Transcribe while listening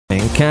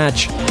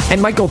catch.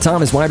 And Michael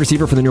Thomas, wide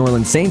receiver for the New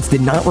Orleans Saints,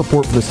 did not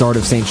report for the start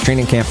of Saints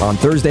training camp on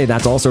Thursday.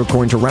 That's also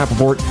according to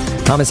Rappaport.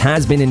 Thomas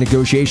has been in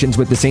negotiations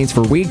with the Saints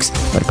for weeks,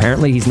 but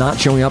apparently he's not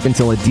showing up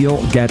until a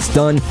deal gets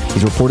done.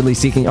 He's reportedly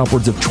seeking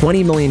upwards of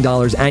 $20 million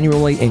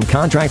annually in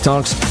contract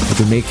talks, which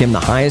would make him the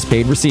highest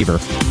paid receiver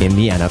in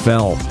the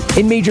NFL.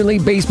 In Major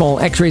League Baseball,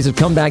 X-rays have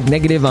come back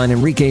negative on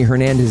Enrique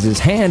Hernandez's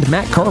hand.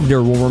 Matt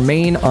Carpenter will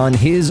remain on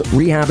his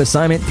rehab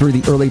assignment through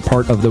the early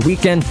part of the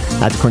weekend.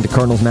 That's according to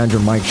Cardinals manager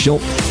Mike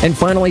Shildt. And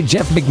finally,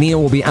 Jeff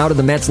McNeil will be out of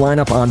the Mets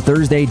lineup on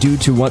Thursday due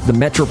to what the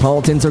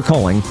Metropolitans are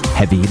calling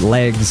heavy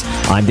legs.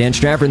 I'm Dan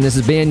Strafford, and this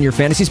has been your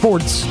Fantasy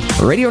Sports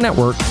Radio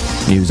Network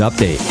News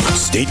Update.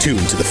 Stay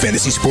tuned to the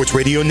Fantasy Sports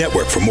Radio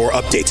Network for more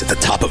updates at the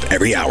top of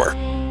every hour. It's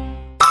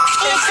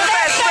the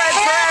best spread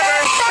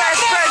forever. Best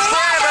spread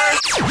forever.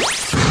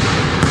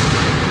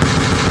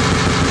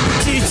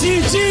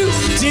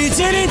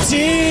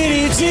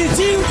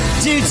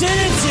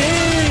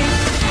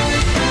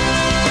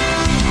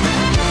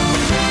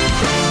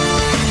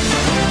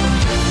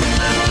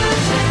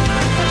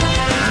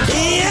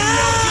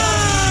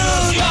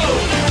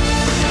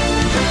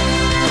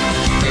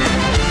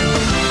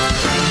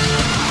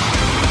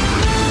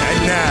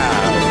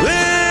 Now,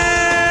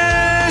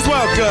 please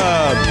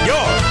welcome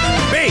your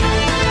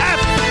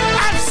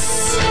BFFs.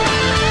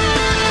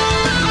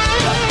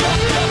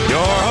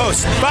 Your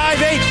host,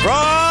 5'8"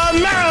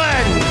 from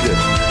Maryland,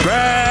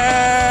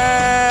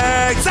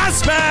 Greg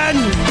Sussman.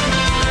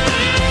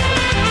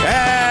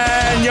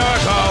 And your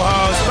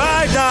co-host,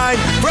 5'9"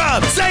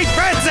 from St.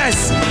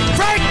 Francis,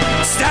 Frank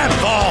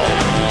Stample.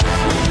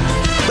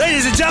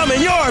 Ladies and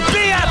gentlemen, your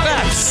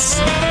BFFs.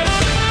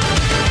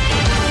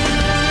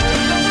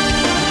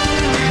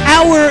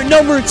 Hour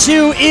number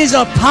 2 is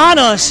upon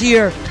us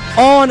here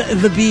on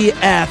the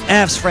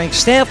BFFs. Frank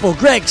Stample,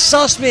 Greg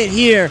Sussman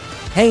here,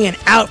 hanging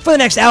out for the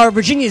next hour.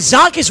 Virginia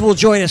Zakis will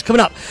join us coming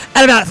up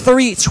at about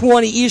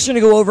 3:20 Eastern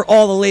to go over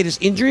all the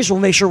latest injuries. We'll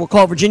make sure we'll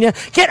call Virginia,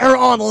 get her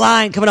on the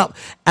line coming up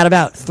at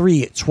about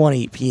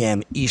 3:20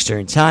 p.m.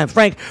 Eastern time.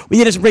 Frank,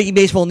 we did some breaking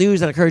baseball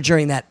news that occurred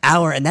during that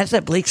hour, and that's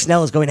that Blake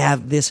Snell is going to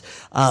have this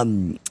a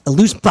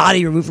loose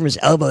body removed from his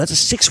elbow. That's a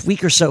 6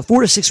 week or so,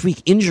 4 to 6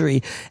 week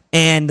injury,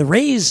 and the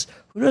Rays,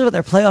 who knows about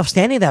their playoff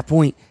standing at that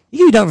point? He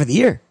could be done for the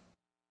year.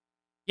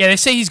 Yeah, they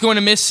say he's going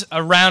to miss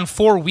around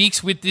 4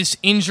 weeks with this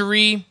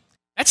injury.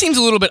 That seems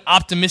a little bit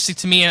optimistic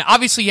to me, and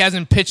obviously he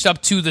hasn't pitched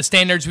up to the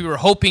standards we were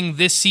hoping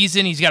this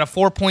season. He's got a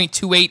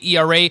 4.28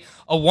 ERA,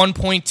 a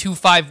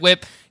 1.25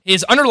 whip.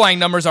 His underlying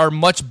numbers are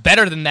much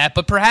better than that,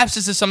 but perhaps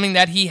this is something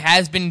that he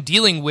has been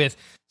dealing with.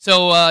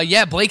 So,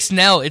 Blake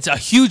Snell, it's a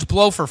huge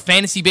blow for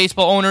fantasy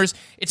baseball owners.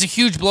 It's a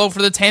huge blow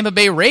for the Tampa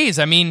Bay Rays.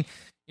 I mean,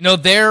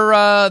 they're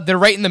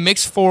right in the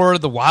mix for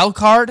the wild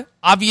card,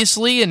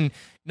 obviously, and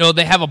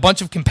they have a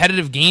bunch of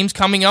competitive games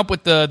coming up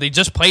they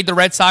just played the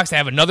Red Sox. They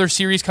have another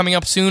series coming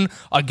up soon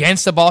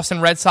against the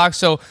Boston Red Sox.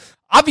 So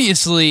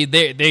obviously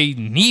they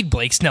need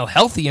Blake Snell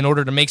healthy in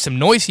order to make some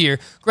noise here.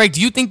 Greg, do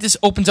you think this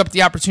opens up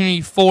the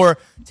opportunity for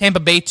Tampa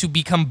Bay to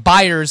become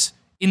buyers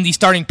in the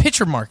starting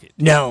pitcher market?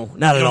 No,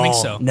 not at all. Think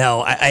so?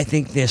 No, I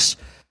think this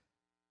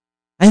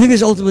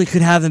ultimately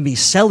could have them be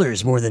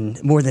sellers more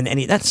than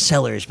any. Not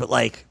sellers, but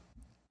like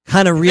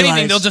kind of realize.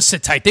 Anything, they'll just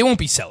sit tight. They won't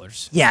be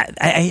sellers. Yeah,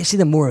 I see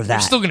them more of that.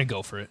 They're still going to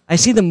go for it. I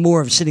see them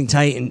more of sitting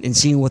tight and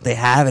seeing what they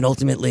have, and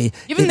ultimately,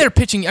 even their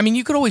pitching. I mean,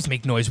 you could always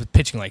make noise with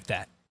pitching like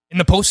that in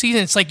the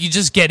postseason. It's like you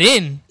just get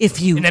in,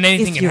 and then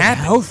anything can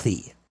happen.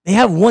 Healthy. They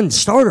have one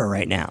starter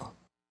right now,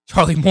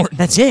 Charlie Morton.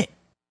 That's it.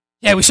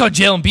 Yeah, we saw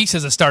Jalen Beeks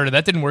as a starter.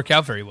 That didn't work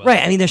out very well.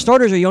 Right. I mean, their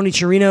starters are Yoni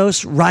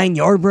Chirinos, Ryan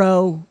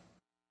Yarbrough.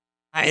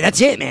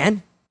 That's it,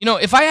 man.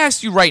 If I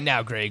asked you right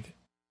now, Greg,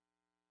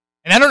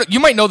 and I don't know, you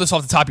might know this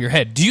off the top of your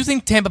head. Do you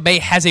think Tampa Bay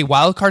has a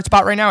wild card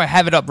spot right now? I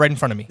have it up right in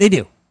front of me. They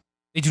do.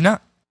 They do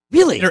not.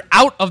 Really? They're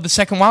out of the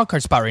second wild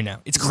card spot right now.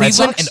 It's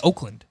Cleveland and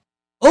Oakland.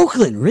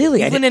 Oakland,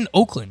 really? Cleveland and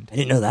Oakland. I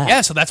didn't know that. Yeah,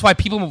 so that's why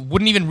people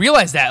wouldn't even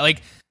realize that.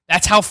 Like,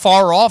 that's how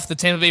far off the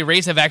Tampa Bay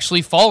Rays have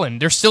actually fallen.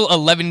 They're still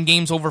 11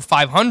 games over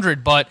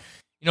 500, but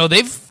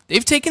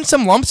they've taken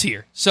some lumps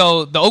here.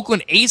 So the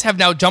Oakland A's have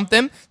now jumped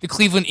them. The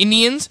Cleveland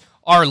Indians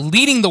are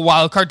leading the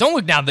wild card. Don't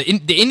look now. The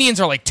Indians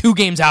are like 2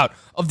 games out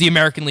of the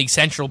American League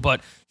Central,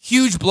 but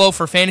huge blow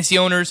for fantasy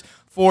owners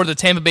for the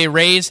Tampa Bay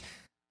Rays.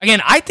 Again,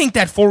 I think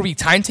that 4-week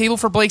timetable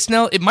for Blake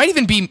Snell, it might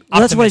even be optimistic.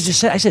 Well, that's what I just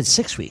said. I said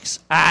 6 weeks.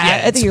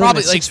 I think it's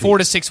probably like 4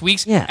 to 6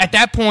 weeks. Yeah. At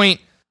that point,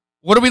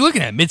 what are we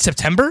looking at?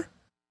 Mid-September?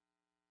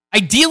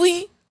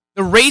 Ideally,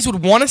 the Rays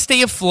would want to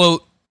stay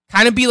afloat,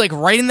 kind of be like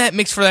right in that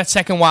mix for that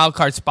second wild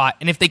card spot.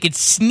 And if they could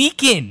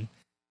sneak in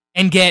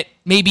and get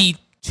maybe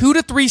 2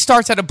 to 3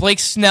 starts out of Blake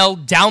Snell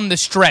down the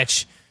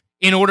stretch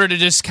in order to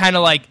just kind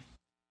of like,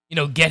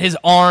 get his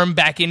arm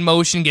back in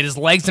motion, get his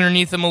legs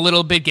underneath him a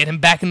little bit, get him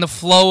back in the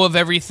flow of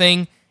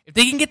everything. If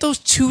they can get those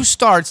 2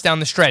 starts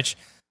down the stretch,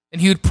 then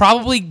he would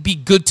probably be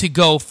good to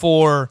go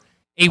for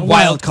a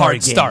wild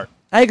card start.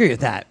 I agree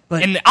with that.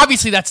 And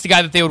obviously that's the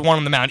guy that they would want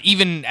on the mound,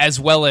 even as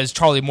well as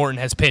Charlie Morton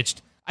has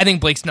pitched. I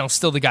think Blake Snell's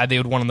still the guy they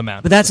would want on the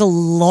mound. But that's a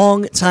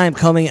long time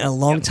coming and a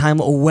long time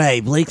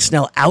away. Blake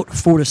Snell out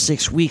 4 to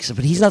 6 weeks,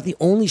 but he's not the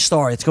only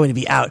star that's going to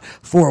be out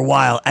for a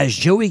while, as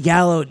Joey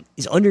Gallo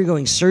is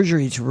undergoing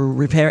surgery to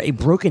repair a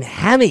broken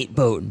hamate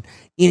bone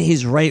in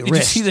his right Did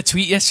wrist. you see the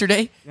tweet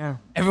yesterday? Yeah.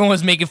 Everyone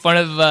was making fun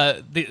of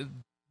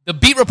the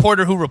beat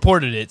reporter who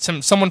reported it.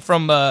 Someone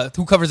from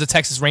who covers the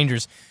Texas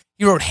Rangers.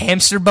 He wrote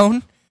hamster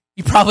bone.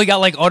 He probably got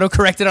like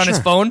auto-corrected on his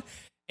phone,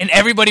 and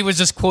everybody was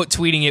just quote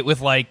tweeting it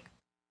with like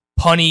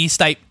punny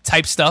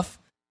type stuff.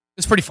 It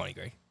was pretty funny,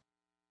 Greg.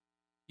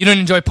 You don't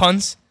enjoy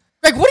puns?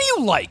 Greg, what do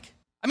you like?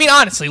 I mean,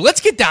 honestly,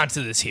 let's get down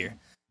to this here.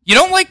 You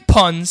don't like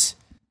puns.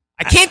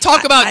 I can't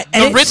talk about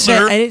the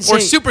Riddler or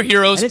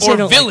superheroes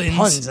or villains. Like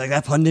puns. Like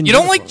that pun didn't you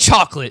don't like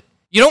chocolate.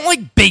 You don't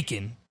like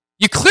bacon.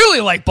 You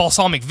clearly like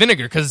balsamic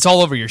vinegar because it's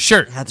all over your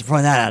shirt. I have to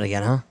point that out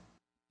again, huh?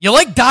 You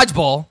like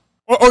dodgeball,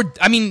 or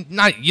I mean,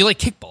 not you like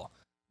kickball.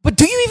 But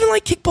do you even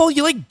like kickball?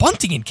 You like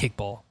bunting in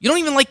kickball. You don't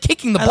even like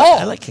kicking the ball.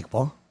 I like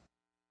kickball.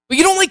 But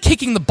you don't like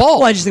kicking the ball.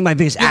 Well, I just think my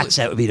biggest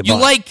asset would be the ball.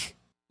 You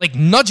like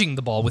nudging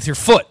the ball with your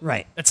foot.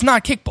 Right. That's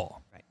not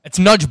kickball. Right. That's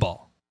nudge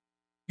ball.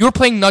 You're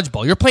playing nudge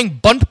ball. You're playing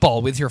bunt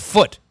ball with your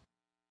foot.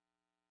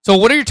 So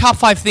what are your top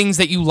 5 things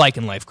that you like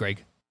in life,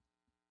 Greg?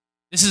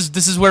 This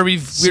is where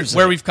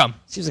we've come.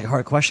 Seems like a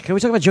hard question. Can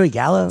we talk about Joey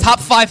Gallo? Top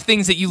 5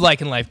 things that you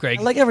like in life, Greg.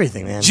 I like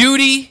everything, man.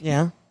 Judy.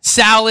 Yeah.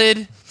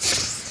 Salad.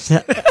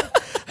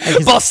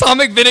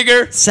 Balsamic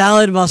vinegar.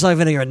 Salad, balsamic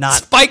vinegar, not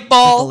spike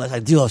ball. I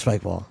do love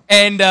spike ball.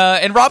 And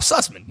Rob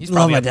Sussman. He's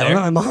probably up there.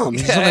 My mom.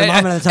 He's my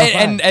mom in the top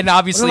 5. And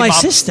obviously my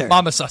sister.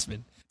 Mama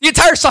Sussman. The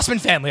entire Sussman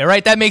family, all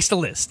right? That makes the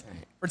list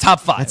for top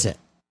 5. That's it.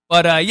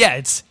 But yeah,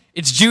 it's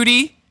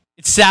Judy,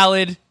 it's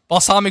salad,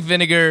 balsamic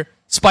vinegar,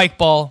 spike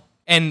ball,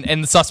 and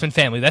the Sussman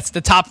family. That's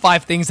the top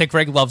 5 things that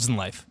Greg loves in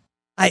life.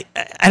 I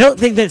don't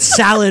think that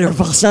salad or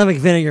balsamic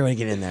vinegar would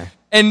get in there.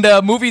 And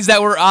movies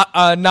that were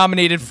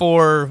nominated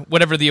for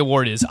whatever the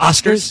award is.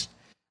 Oscars?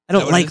 I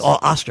don't like all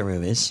Oscar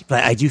movies,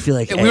 but I do feel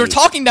like... We were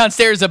talking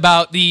downstairs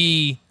about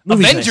the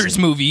Avengers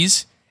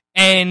movies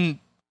and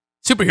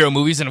superhero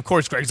movies, and of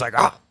course Greg's like,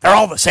 they're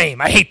all the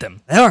same. I hate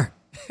them. They are.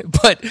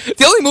 But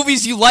the only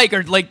movies you like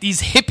are like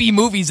these hippie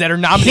movies that are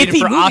nominated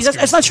for movies? Oscars.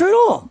 That's not true at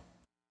all.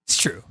 It's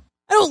true.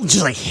 I don't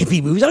just like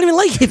hippie movies. I don't even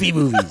like hippie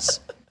movies.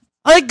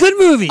 I like good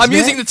movies, I'm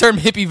using the term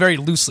hippie very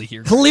loosely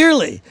here.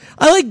 Clearly.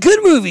 I like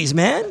good movies,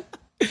 man.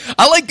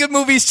 I like good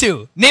movies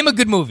too. Name a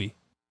good movie.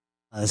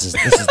 This is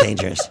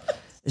dangerous.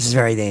 This is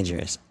very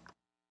dangerous.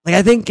 Like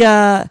I think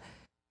I'm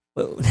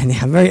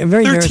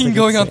very 13 nervous.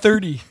 going on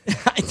 30.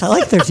 I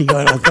like 13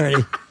 going on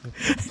 30.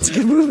 It's a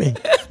good movie.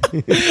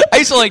 I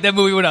used to like that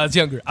movie when I was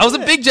younger. I was a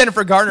big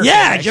Jennifer Garner fan.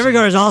 Yeah, Jennifer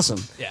Garner's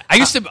awesome. Yeah, I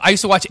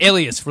used to watch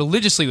Alias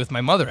religiously with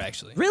my mother.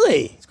 Actually,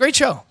 really, it's a great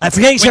show. I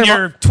forget when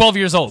you're 12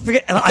 years old.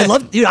 I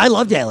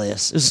loved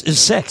Alias. It was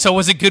sick. So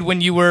was it good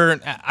when you were?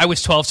 I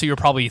was 12, so you were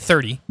probably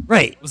 30.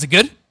 Right. Was it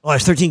good? Well, I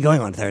was 13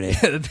 going on 30.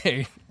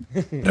 There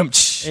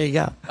you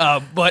go.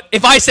 But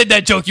if I said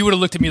that joke, you would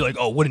have looked at me like,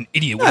 "Oh, what an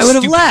idiot!" What I would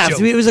have laughed.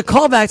 Joke. It was a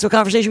callback to a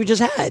conversation we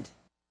just had.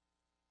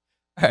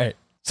 All right.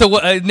 So,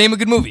 name a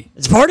good movie.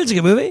 The Departed's a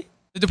good movie.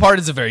 The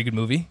Departed is a very good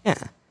movie. Yeah.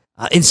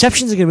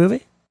 Inception's a good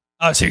movie.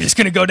 Oh, so you're just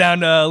gonna go down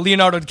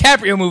Leonardo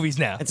DiCaprio movies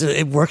now?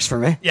 It works for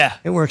me. Yeah,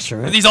 it works for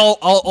me. Are these all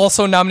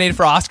also nominated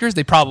for Oscars?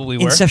 They probably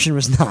were. Inception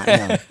was not.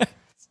 No,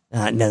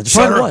 no. The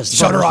Departed was.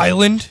 Shutter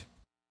Island.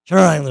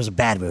 Shutter Island was a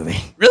bad movie.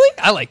 Really?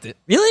 I liked it.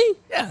 Really?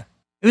 Yeah.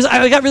 It was.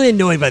 I got really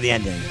annoyed by the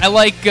ending. I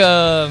like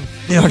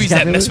movies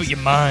that mess with your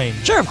mind.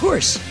 Sure, of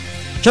course.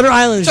 Shutter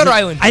Island.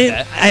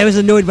 I was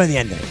annoyed by the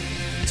ending.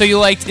 So you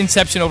liked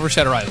Inception over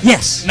Shutter Island?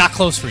 Yes. Not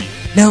close for you.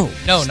 No,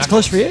 not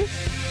close for you.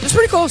 It's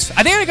pretty close.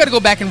 I think I got to go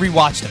back and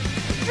rewatch them.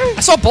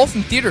 I saw both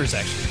in theaters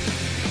actually.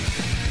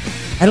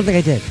 I don't think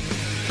I did. I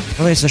don't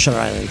think I saw Shutter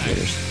Island in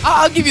theaters.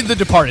 I'll give you The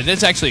Departed.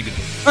 It's actually a good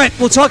movie. All right,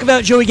 we'll talk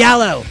about Joey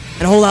Gallo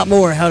and a whole lot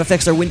more, how it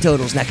affects their win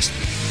totals next.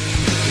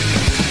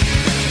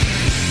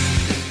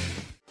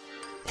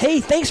 Hey,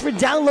 thanks for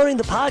downloading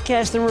the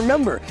podcast. And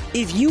remember,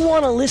 if you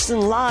want to listen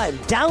live,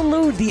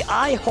 download the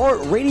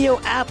iHeartRadio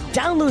app,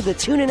 download the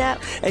TuneIn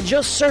app, and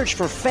just search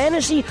for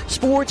Fantasy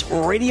Sports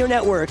Radio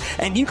Network,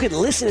 and you can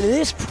listen to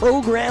this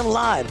program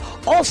live.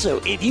 Also,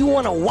 if you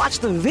want to watch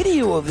the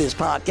video of this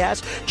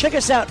podcast, check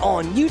us out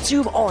on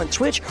YouTube, on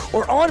Twitch,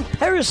 or on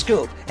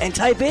Periscope, and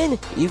type in,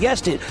 you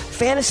guessed it,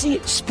 Fantasy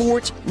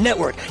Sports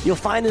Network. You'll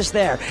find us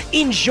there.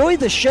 Enjoy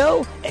the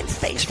show, and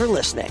thanks for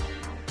listening.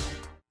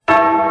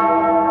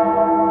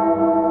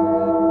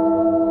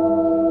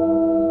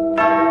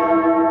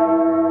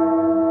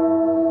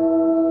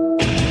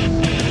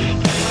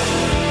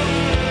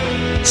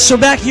 So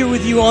back here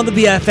with you on the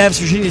BFFs,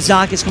 Virginia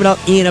Zakis coming up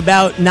in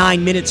about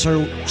 9 minutes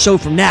or so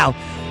from now.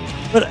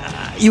 But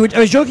I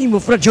was joking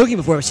before, I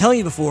was telling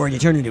you before, and you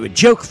turned into a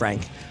joke,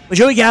 Frank. But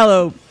Joey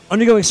Gallo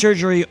undergoing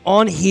surgery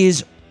on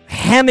his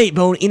hamate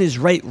bone in his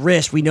right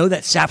wrist. We know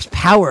that saps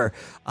power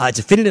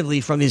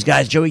definitively from these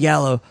guys. Joey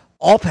Gallo,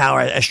 all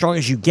power, as strong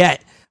as you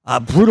get.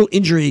 Brutal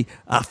injury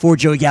for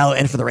Joey Gallo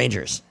and for the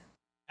Rangers.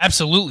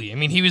 Absolutely. I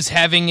mean, he was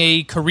having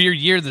a career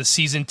year this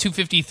season,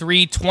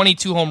 253,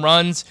 22 home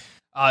runs.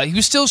 He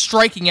was still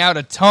striking out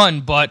a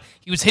ton, but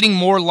he was hitting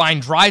more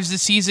line drives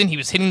this season. He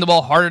was hitting the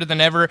ball harder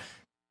than ever.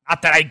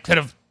 Not that I could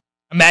have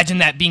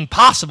imagined that being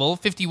possible.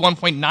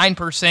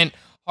 51.9%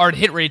 hard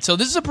hit rate. So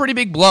this is a pretty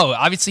big blow.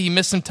 Obviously, he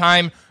missed some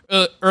time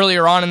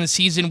earlier on in the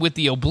season with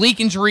the oblique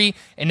injury,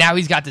 and now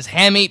he's got this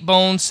hamate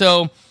bone.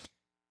 So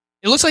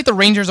it looks like the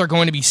Rangers are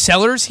going to be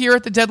sellers here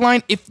at the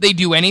deadline. If they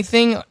do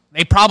anything,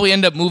 they probably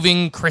end up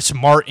moving Chris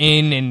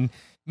Martin, and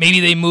maybe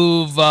they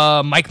move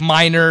Mike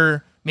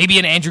Minor, maybe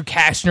an Andrew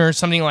Kashner or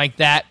something like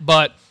that.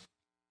 But,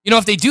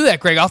 if they do that,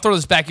 Greg, I'll throw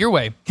this back your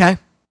way. Okay.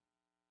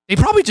 They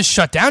probably just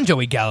shut down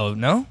Joey Gallo,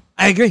 no?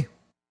 I agree.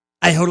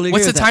 I totally agree.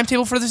 What's the with that.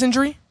 timetable for this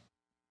injury?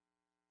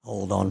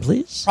 Hold on,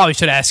 please. Probably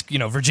should ask,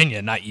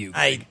 Virginia, not you.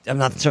 I'm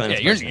not certain. Yeah,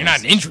 you're not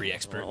an injury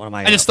expert. What am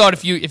I just thought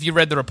if you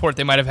read the report,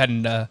 they might have had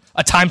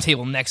a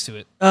timetable next to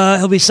it.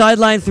 He'll be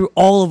sidelined through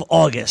all of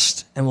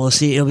August, and we'll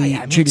see. He'll be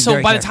treated so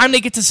very by the carefully. time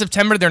they get to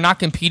September, they're not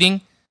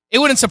competing. It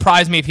wouldn't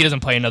surprise me if he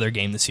doesn't play another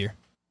game this year.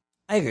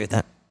 I agree with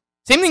that.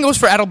 Same thing goes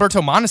for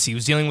Adalberto Mondesi,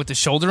 who's dealing with the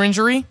shoulder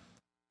injury.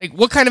 Like,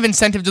 what kind of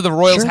incentive do the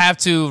Royals have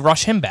to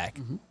rush him back?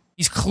 Mm-hmm.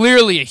 He's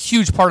clearly a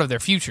huge part of their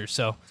future.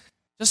 So,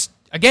 just,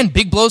 again,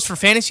 big blows for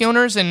fantasy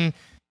owners. And,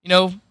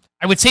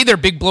 I would say they're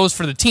big blows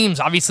for the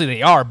teams. Obviously,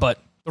 they are.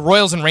 But the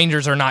Royals and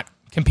Rangers are not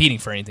competing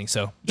for anything.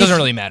 So, it doesn't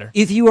really matter.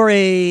 If you are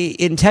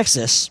in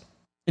Texas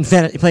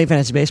playing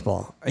fantasy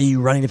baseball, are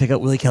you running to pick up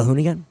Willie Calhoun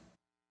again?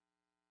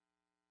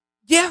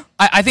 Yeah.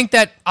 I think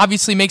that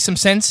obviously makes some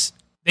sense.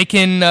 They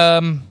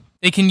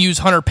can use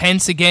Hunter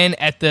Pence again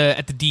at the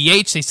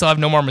DH. They still have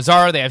Nomar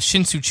Mazara. They have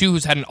Shin-Soo Choo,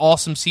 who's had an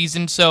awesome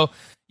season. So,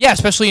 yeah,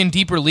 especially in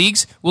deeper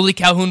leagues. Willie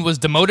Calhoun was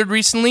demoted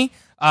recently.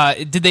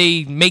 Did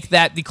they make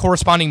that the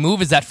corresponding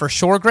move? Is that for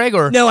sure, Greg?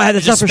 Or no,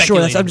 that's not for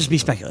sure. I'm just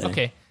speculating.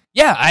 Okay.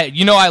 Yeah,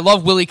 I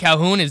love Willie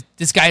Calhoun.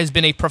 This guy has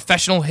been a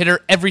professional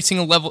hitter every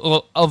single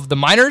level of the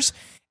minors.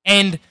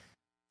 And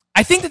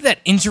I think that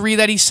injury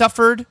that he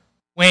suffered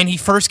when he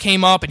first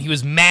came up and he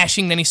was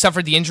mashing, then he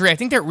suffered the injury, I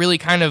think that really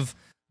kind of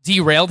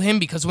derailed him,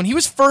 because when he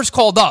was first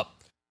called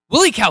up,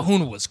 Willie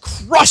Calhoun was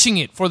crushing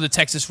it for the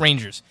Texas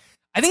Rangers.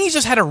 I think he's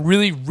just had a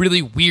really,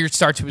 really weird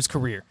start to his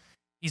career.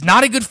 He's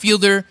not a good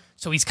fielder,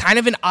 so he's kind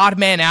of an odd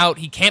man out.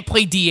 He can't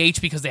play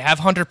DH because they have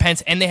Hunter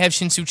Pence and they have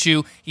Shin-Soo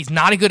Choo. He's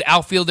not a good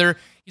outfielder.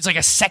 He's like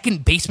a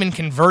second baseman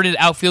converted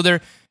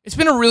outfielder. It's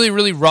been a really,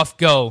 really rough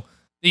go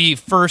the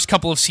first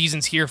couple of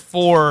seasons here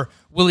for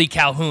Willie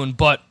Calhoun,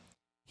 but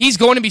he's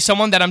going to be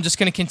someone that I'm just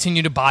going to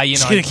continue to buy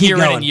in on year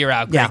in and year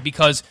out, Greg,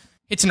 because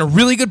it's in a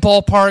really good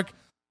ballpark,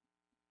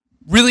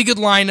 really good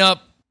lineup,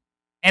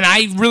 and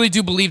I really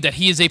do believe that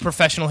he is a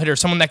professional hitter,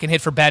 someone that can hit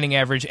for batting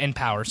average and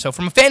power. So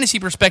from a fantasy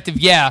perspective,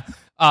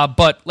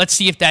 but let's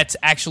see if that's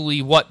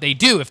actually what they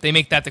do, if they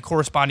make that the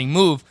corresponding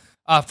move.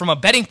 From a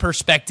betting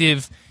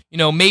perspective,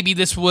 maybe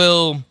this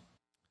will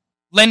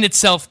lend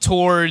itself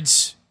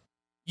towards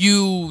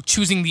you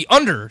choosing the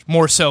under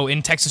more so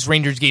in Texas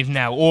Rangers games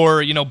now,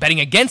 or, betting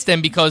against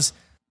them because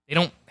they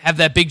don't have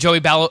that big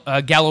Joey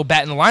Gallo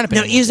bat in the lineup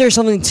now, anymore. Is there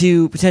something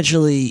to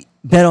potentially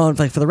bet on,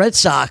 like for the Red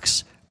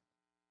Sox,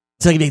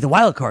 so they can make the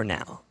wild card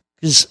now?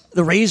 Because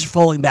the Rays are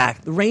falling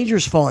back. The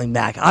Rangers falling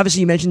back.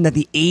 Obviously, you mentioned that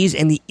the A's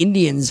and the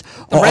Indians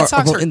Red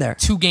Sox are in there.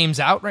 2 games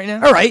out right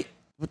now. All right.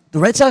 The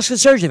Red Sox can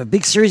surge. They have a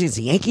big series against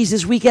the Yankees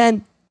this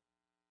weekend.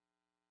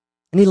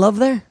 Any love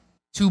there?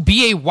 To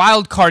be a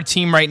wild card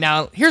team right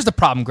now, here's the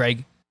problem,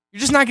 Greg. You're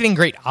just not getting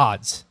great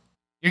odds.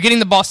 You're getting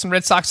the Boston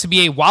Red Sox to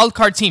be a wild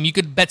card team. You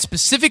could bet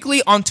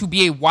specifically on to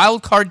be a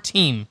wild card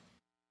team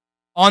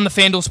on the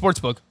FanDuel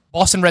Sportsbook.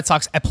 Boston Red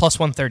Sox at plus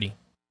 130.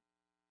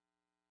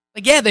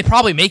 Like, yeah, they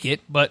probably make it,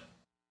 but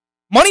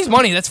money's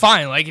money. That's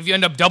fine. Like, if you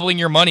end up doubling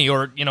your money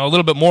or, a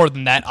little bit more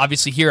than that,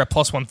 obviously here at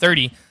plus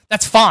 130,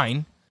 that's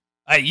fine.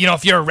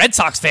 If you're a Red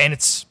Sox fan,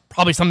 it's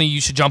probably something you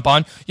should jump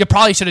on. You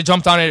probably should have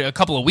jumped on it a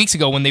couple of weeks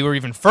ago when they were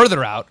even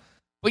further out.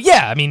 But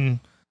yeah, I mean,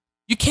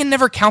 you can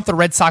never count the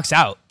Red Sox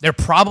out. They're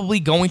probably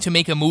going to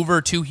make a move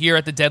or two here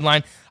at the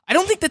deadline. I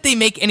don't think that they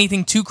make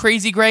anything too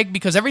crazy, Greg,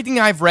 because everything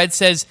I've read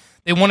says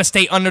they want to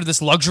stay under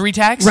this luxury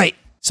tax. Right.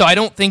 So I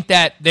don't think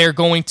that they're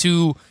going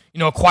to,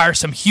 acquire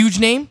some huge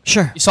name.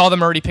 Sure. You saw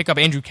them already pick up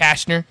Andrew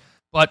Kashner.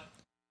 But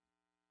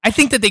I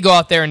think that they go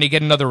out there and they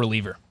get another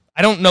reliever.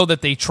 I don't know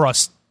that they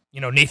trust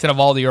Nathan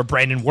Eovaldi or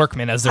Brandon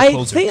Workman as their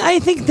closer. I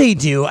think they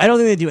do. I don't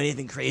think they do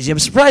anything crazy. I'm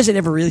surprised they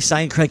never really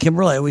signed Craig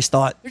Kimbrell. I always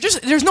thought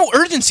there's no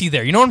urgency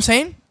there. You know what I'm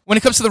saying? When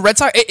it comes to the Red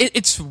Sox,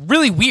 it's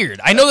really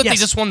weird. I know that they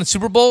just won the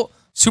Super Bowl.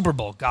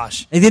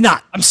 Gosh. They did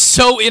not. I'm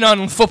so in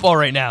on football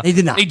right now. They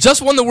did not. They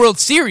just won the World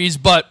Series,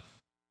 but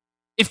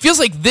it feels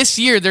like this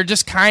year they're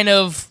just kind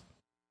of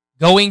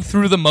going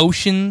through the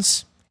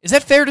motions. Is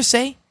that fair to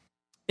say?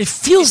 It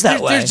feels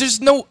that way. There's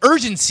just no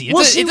urgency. It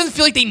doesn't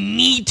feel like they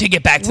need to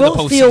get back to the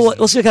postseason.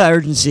 We'll see what kind of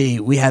urgency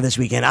we have this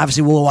weekend.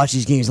 Obviously, we'll watch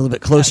these games a little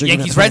bit closer.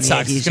 Yankees, Red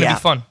Sox. It's going to be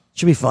fun.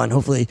 Should be fun.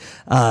 Hopefully,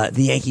 the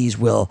Yankees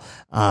will.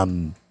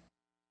 The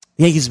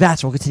Yankees'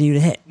 bats will continue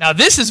to hit. Now,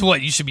 this is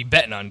what you should be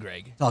betting on,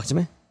 Greg. Talk to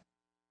me.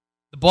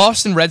 The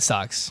Boston Red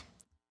Sox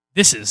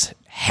this is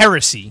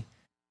heresy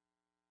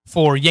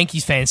for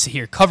Yankees fans to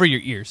hear. Cover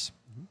your ears.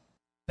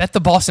 Bet the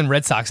Boston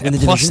Red Sox at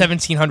plus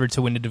 1,700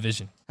 to win the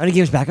division. How many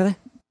games back are they?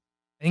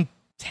 I think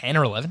 10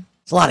 or 11.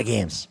 It's a lot of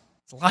games.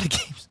 It's a lot of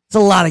games. It's a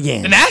lot of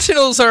games. The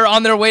Nationals are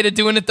on their way to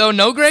doing it, though.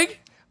 No, Greg?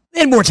 They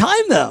had more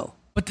time, though.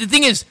 But the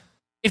thing is,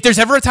 if there's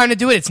ever a time to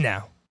do it, it's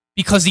now.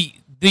 Because it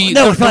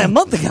was probably a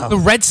month ago. The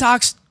Red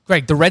Sox,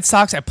 Greg, the Red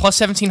Sox at plus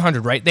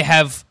 1,700, right? They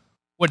have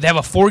a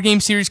 4-game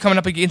series coming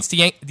up against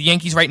the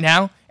Yankees right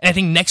now. And I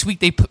think next week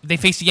they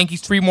face the Yankees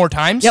 3 more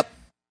times. Yep.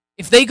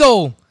 If they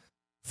go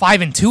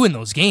 5-2 in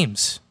those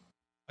games,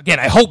 again,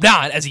 I hope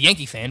not as a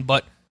Yankee fan,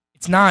 but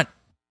it's not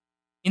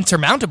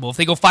insurmountable. If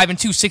they go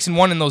 5-2,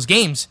 6-1 in those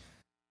games,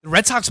 the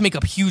Red Sox make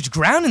up huge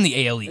ground in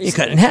the AL East. You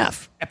cut it in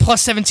half. At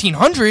plus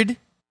 1,700,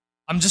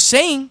 I'm just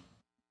saying,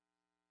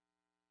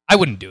 I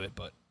wouldn't do it,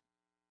 but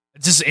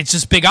it's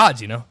just big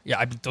odds, you know?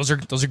 Yeah, those are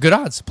good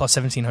odds, plus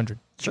 1,700.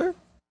 Sure.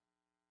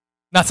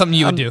 Not something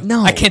you would do.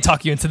 No. I can't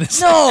talk you into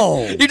this.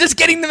 No. You're just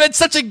getting them at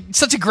such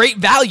a great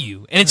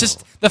value. And it's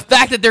just the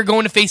fact that they're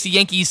going to face the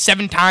Yankees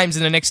 7 times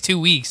in the next 2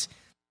 weeks.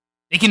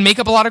 They can make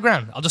up a lot of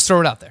ground. I'll just throw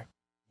it out there.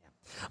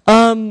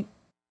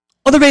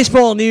 Other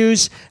baseball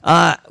news,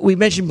 we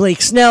mentioned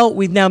Blake Snell.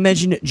 We've now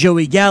mentioned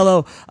Joey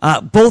Gallo.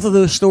 Both of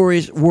those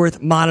stories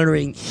worth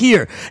monitoring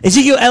here.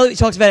 Ezekiel Elliott, we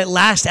talked about it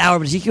last hour,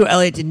 but Ezekiel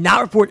Elliott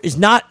is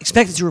not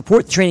expected to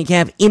report the training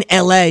camp in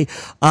L.A.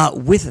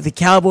 With the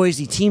Cowboys.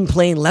 The team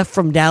plane left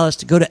from Dallas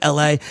to go to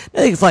L.A.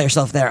 Now, you can fly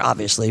yourself there,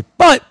 obviously,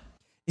 but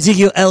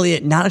Ezekiel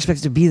Elliott not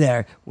expected to be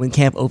there when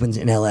camp opens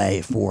in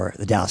L.A. for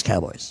the Dallas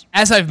Cowboys.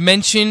 As I've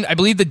mentioned, I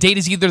believe the date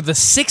is either the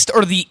 6th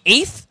or the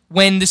 8th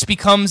when this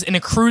becomes an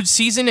accrued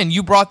season, and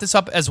you brought this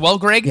up as well,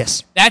 Greg.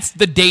 Yes. That's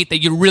the date that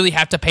you really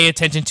have to pay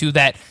attention to,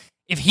 that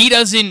if he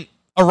doesn't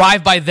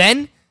arrive by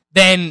then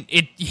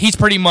he's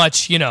pretty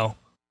much,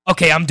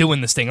 okay, I'm doing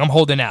this thing. I'm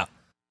holding out.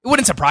 It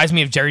wouldn't surprise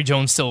me if Jerry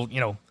Jones still,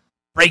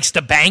 breaks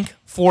the bank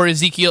for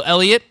Ezekiel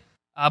Elliott.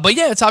 But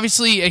yeah, it's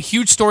obviously a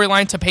huge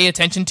storyline to pay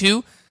attention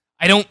to.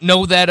 I don't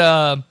know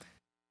that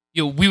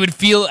we would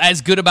feel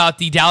as good about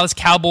the Dallas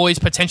Cowboys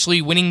potentially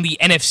winning the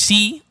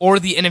NFC or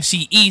the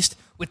NFC East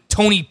with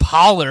Tony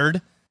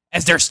Pollard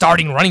as their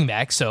starting running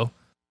back. So,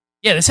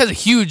 yeah, this has a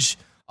huge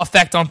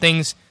effect on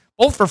things,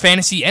 both for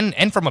fantasy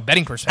and from a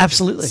betting perspective.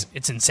 Absolutely.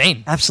 It's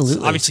insane. Absolutely.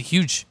 It's obviously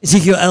huge.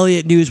 Ezekiel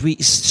Elliott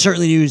news,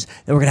 certainly news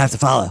that we're going to have to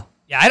follow.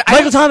 Yeah,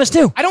 Michael Thomas,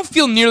 too. I don't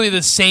feel nearly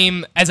the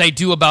same as I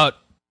do about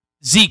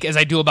Zeke as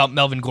I do about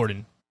Melvin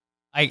Gordon.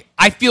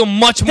 I feel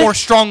much more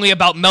strongly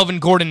about Melvin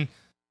Gordon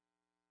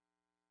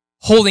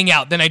holding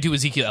out than I do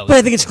Ezekiel Elliott. But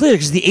I think it's clear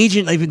because the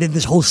agent did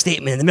this whole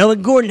statement, and the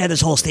Melvin Gordon had this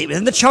whole statement,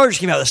 and the Chargers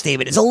came out with a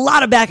statement. It's a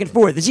lot of back and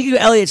forth. Ezekiel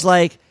Elliott's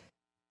like,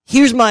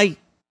 here's my...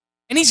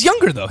 And he's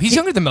younger, though. He's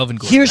younger than Melvin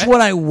Gordon. Here's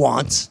what I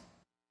want.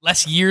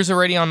 Less years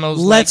already on those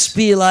Let's legs.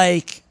 be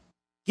like,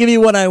 give me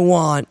what I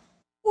want,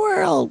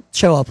 or I'll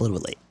show up a little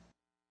bit late.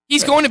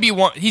 He's going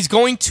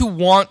to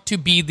want to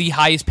be the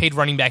highest paid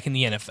running back in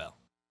the NFL.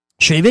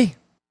 Should he be?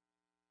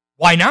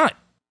 Why not?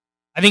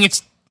 I think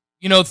it's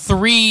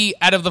 3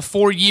 out of the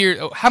 4 years.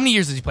 How many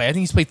years does he play? I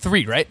think he's played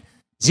 3, right?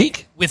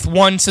 Zeke? With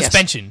 1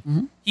 suspension. Yes.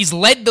 Mm-hmm. He's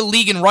led the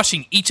league in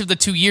rushing each of the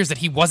 2 years that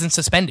he wasn't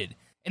suspended.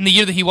 In the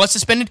year that he was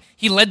suspended,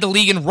 he led the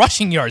league in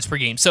rushing yards per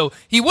game. So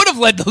he would have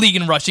led the league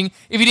in rushing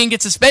if he didn't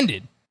get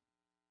suspended.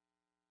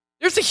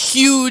 There's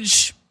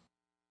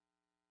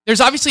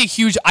obviously a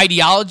huge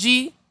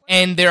ideology,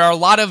 and there are a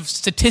lot of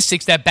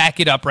statistics that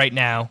back it up right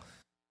now.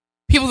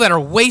 People that are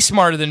way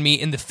smarter than me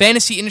in the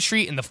fantasy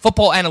industry, in the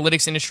football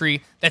analytics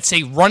industry, that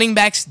say running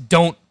backs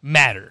don't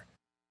matter.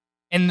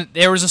 And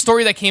there was a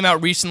story that came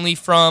out recently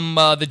from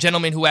the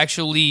gentleman who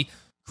actually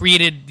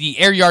created the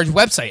Air Yards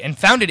website and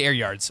founded Air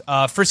Yards,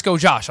 Frisco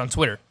Josh on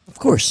Twitter. Of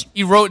course.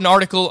 He wrote an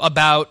article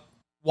about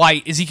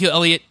why Ezekiel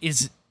Elliott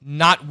is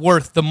not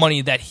worth the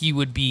money that he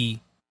would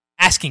be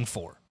asking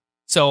for.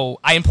 So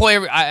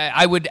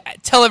I would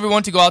tell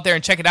everyone to go out there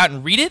and check it out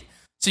and read it,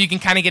 so you can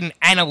kind of get an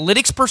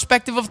analytics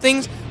perspective of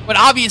things. But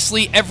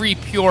obviously, every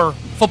pure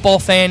football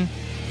fan,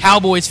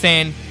 Cowboys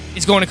fan,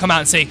 is going to come out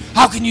and say,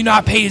 how can you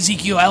not pay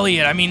Ezekiel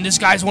Elliott? I mean, this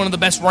guy's one of the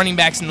best running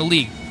backs in the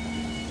league.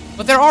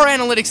 But there are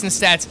analytics and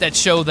stats that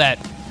show that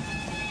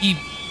he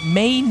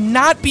may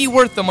not be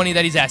worth the money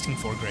that he's asking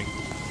for, Greg.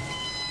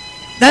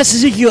 That's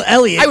Ezekiel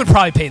Elliott. I would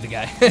probably pay the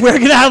guy. We're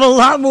going to have a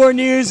lot more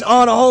news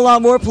on a whole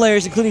lot more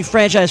players, including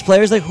franchise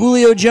players like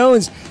Julio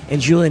Jones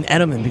and Julian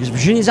Edelman, because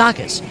Virginia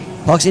Zakis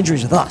talks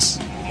injuries with us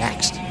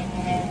next.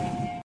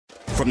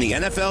 From the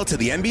NFL to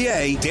the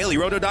NBA,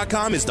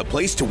 DailyRoto.com is the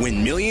place to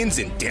win millions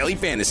in daily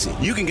fantasy.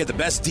 You can get the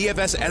best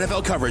DFS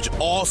NFL coverage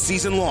all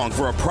season long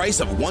for a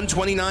price of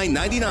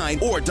 $129.99,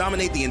 or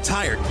dominate the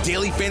entire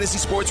daily fantasy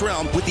sports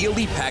realm with the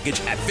Elite Package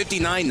at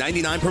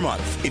 $59.99 per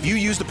month. If you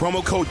use the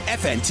promo code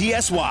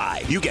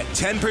FNTSY, you get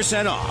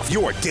 10% off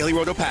your Daily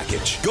Roto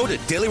package. Go to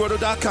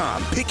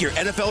DailyRoto.com, pick your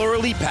NFL or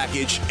Elite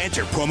Package,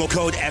 enter promo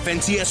code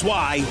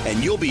FNTSY,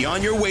 and you'll be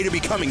on your way to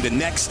becoming the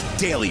next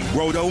Daily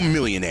Roto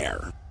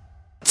millionaire.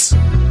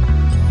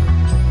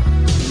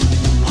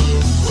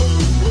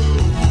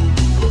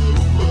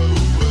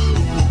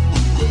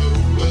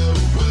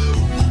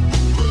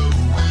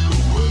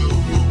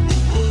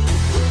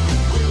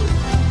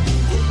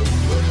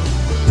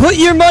 Put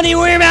your money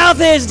where your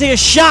mouth is and take a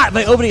shot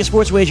by opening a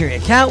sports wagering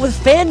account with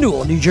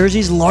FanDuel, New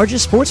Jersey's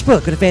largest sports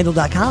book. Go to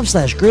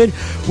FanDuel.com/grid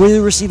where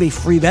you'll receive a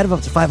free bet of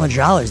up to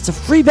 $500. It's a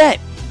free bet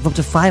of up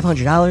to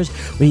 $500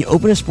 when you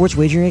open a sports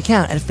wagering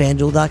account at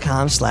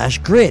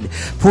FanDuel.com/grid.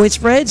 Point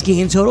spreads,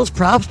 game totals,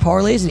 props,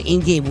 parlays, and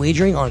in-game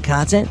wagering on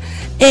content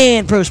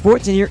and pro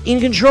sports, and you're in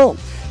control.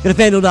 Go to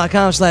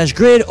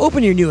FanDuel.com/grid,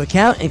 open your new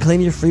account, and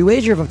claim your free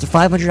wager of up to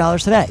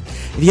 $500 today.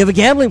 If you have a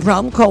gambling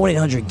problem, call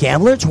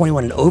 1-800-GAMBLER,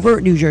 21 and over,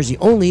 New Jersey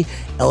only.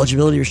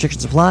 Eligibility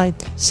restrictions apply.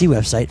 See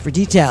website for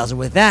details. And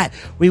with that,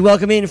 we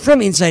welcome in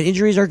from Inside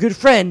Injuries our good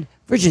friend,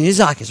 Virginia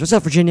Zakis. What's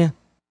up, Virginia?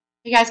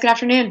 Hey, guys. Good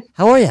afternoon.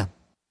 How are you?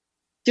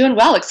 Doing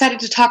well. Excited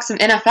to talk some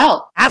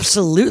NFL.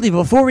 Absolutely.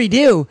 Before we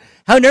do,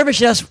 how nervous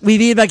should we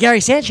be about Gary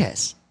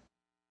Sanchez?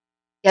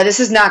 Yeah, this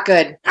is not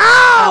good.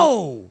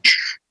 Oh!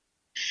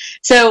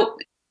 So...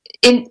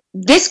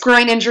 this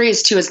groin injury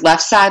is to his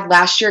left side.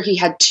 Last year, he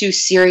had 2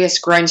 serious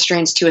groin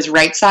strains to his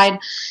right side.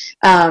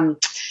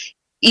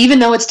 Even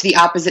though it's to the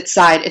opposite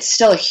side, it's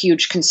still a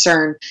huge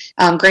concern.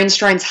 Groin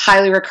strains,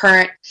 highly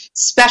recurrent,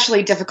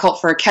 especially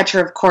difficult for a catcher,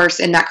 of course,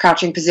 in that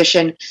crouching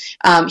position.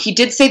 He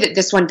did say that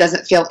this one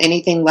doesn't feel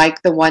anything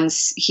like the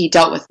ones he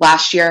dealt with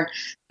last year,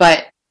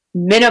 but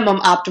minimum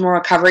optimal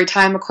recovery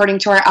time, according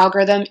to our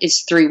algorithm,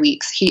 is 3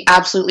 weeks. He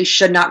absolutely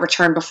should not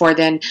return before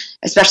then,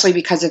 especially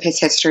because of his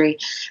history.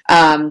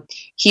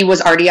 He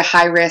was already a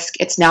high risk.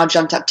 It's now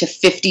jumped up to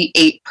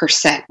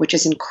 58%, which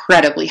is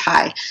incredibly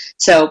high.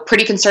 So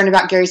pretty concerned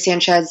about Gary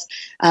Sanchez.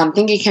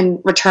 Think he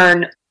can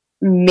return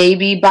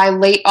maybe by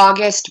late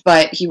August,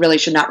 but he really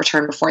should not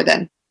return before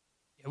then.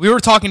 We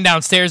were talking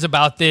downstairs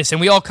about this, and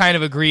we all kind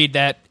of agreed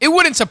that it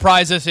wouldn't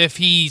surprise us if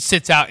he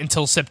sits out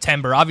until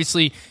September.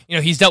 Obviously,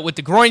 he's dealt with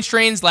the groin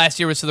strains. Last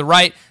year was to the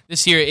right.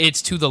 This year it's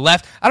to the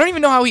left. I don't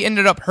even know how he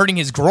ended up hurting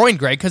his groin,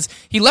 Greg, because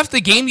he left the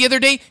game the other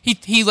day.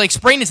 He like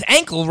sprained his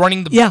ankle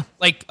running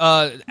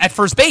at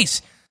first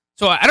base.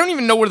 So I don't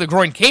even know where the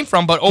groin came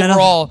from, but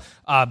overall,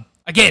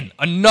 again,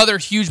 another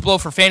huge blow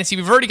for fantasy.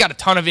 We've already got a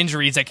ton of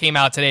injuries that came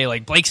out today,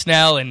 like Blake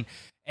Snell and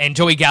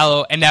Joey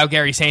Gallo, and now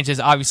Gary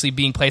Sanchez obviously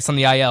being placed on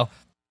the IL.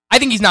 I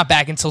think he's not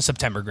back until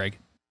September, Greg.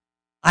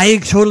 I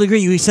totally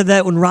agree. You said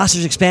that when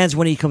rosters expands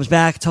when he comes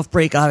back. Tough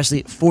break,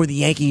 obviously, for the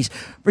Yankees.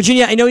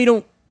 Virginia, I know you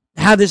don't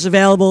have this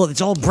available.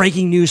 It's all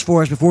breaking news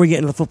for us before we get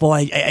into the football.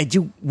 I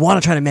do want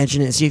to try to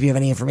mention it and see if you have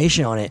any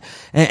information on it.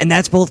 And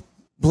that's both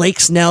Blake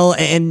Snell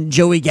and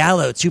Joey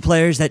Gallo, 2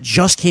 players that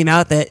just came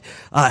out that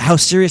how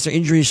serious their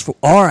injuries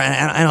are.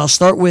 And I'll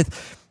start with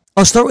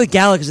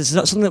Gallo because it's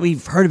something that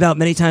we've heard about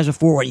many times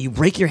before. When you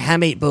break your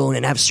hamate bone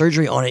and have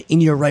surgery on it in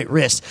your right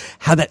wrist,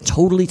 how that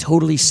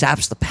totally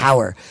saps the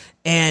power.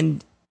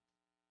 And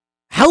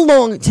how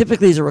long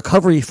typically is a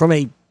recovery from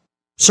a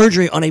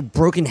surgery on a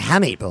broken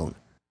hamate bone?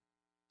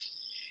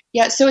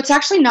 Yeah, so it's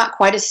actually not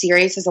quite as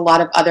serious as a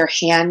lot of other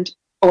hand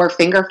or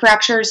finger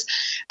fractures,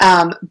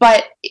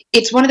 but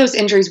it's one of those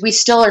injuries we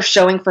still are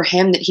showing for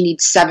him that he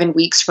needs 7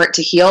 weeks for it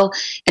to heal,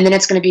 and then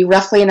it's going to be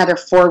roughly another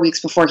 4 weeks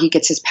before he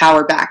gets his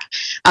power back.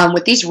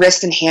 With these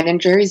wrist and hand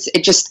injuries,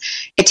 it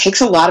takes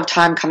a lot of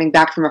time coming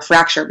back from a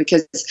fracture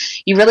because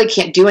you really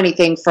can't do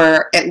anything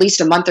for at least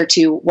a month or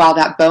 2 while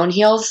that bone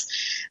heals,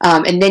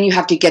 and then you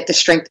have to get the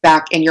strength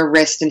back in your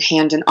wrist and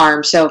hand and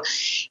arm. So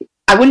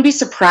I wouldn't be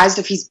surprised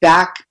if he's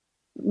back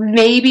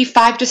maybe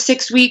 5 to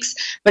 6 weeks,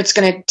 but it's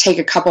going to take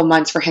a couple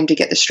months for him to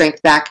get the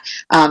strength back.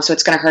 So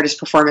it's going to hurt his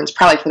performance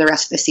probably for the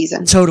rest of the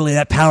season. Totally.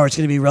 That power is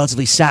going to be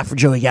relatively sapped for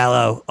Joey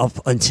Gallo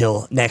up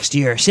until next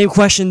year. Same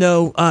question,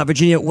 though,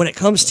 Virginia, when it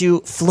comes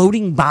to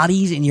floating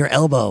bodies in your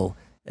elbow,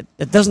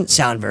 it doesn't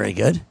sound very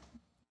good.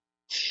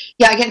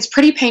 Yeah, again, it's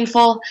pretty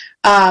painful.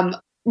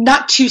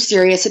 Not too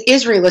serious. It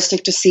is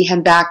realistic to see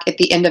him back at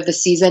the end of the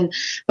season,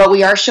 but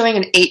we are showing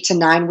an 8 to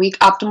 9 week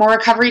optimal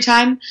recovery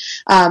time.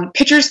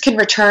 Pitchers can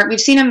return.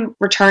 We've seen him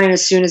return in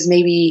as soon as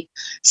maybe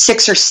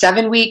 6 or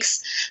 7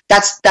 weeks.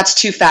 That's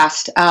too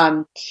fast.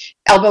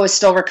 Elbow is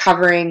still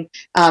recovering,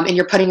 and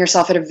you're putting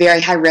yourself at a very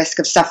high risk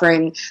of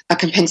suffering a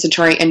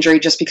compensatory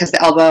injury just because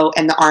the elbow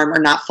and the arm are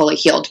not fully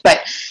healed. But,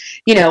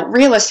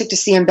 realistic to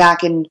see him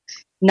back in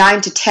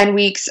 9 to 10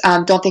 weeks.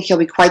 Don't think he'll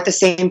be quite the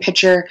same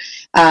pitcher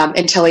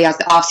until he has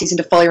the offseason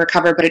to fully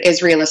recover, but it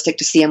is realistic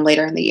to see him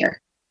later in the year.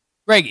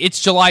 Greg,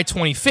 it's July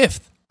 25th.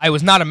 I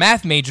was not a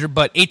math major,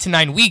 but 8 to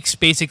 9 weeks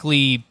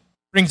basically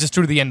brings us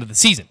through to the end of the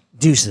season.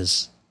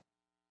 Deuces.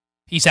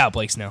 Peace out,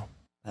 Blake Snell.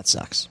 That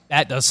sucks.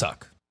 That does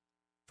suck.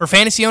 For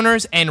fantasy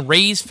owners and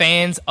Rays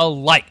fans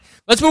alike.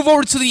 Let's move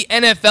over to the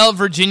NFL,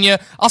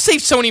 Virginia. I'll save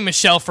Sony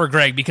Michel for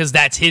Greg because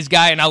that's his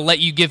guy, and I'll let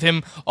you give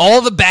him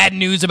all the bad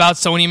news about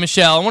Sony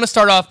Michel. I want to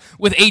start off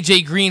with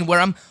A.J. Green, where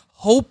I'm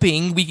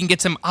hoping we can get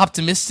some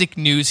optimistic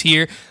news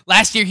here.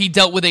 Last year, he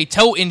dealt with a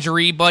toe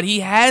injury, but he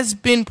has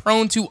been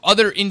prone to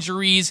other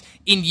injuries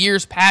in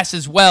years past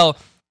as well.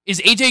 Is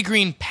A.J.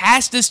 Green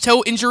past this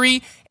toe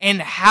injury,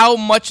 and how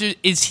much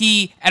is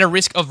he at a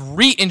risk of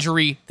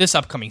re-injury this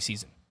upcoming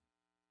season?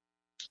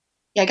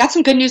 Yeah, I got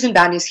some good news and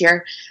bad news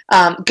here.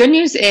 Good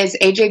news is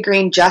AJ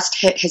Green just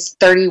hit his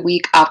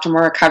 30-week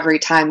optimal recovery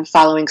time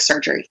following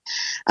surgery.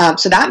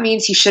 So that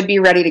means he should be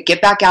ready to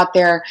get back out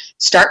there,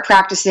 start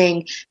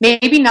practicing,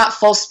 maybe not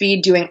full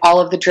speed doing all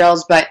of the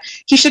drills, but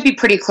he should be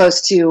pretty close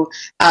to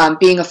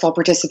being a full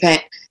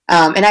participant.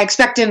 And I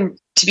expect him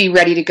to be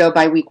ready to go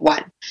by week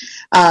 1.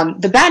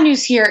 The bad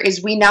news here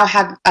is we now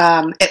have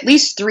at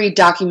least 3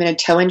 documented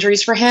toe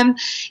injuries for him.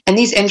 And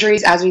these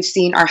injuries, as we've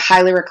seen, are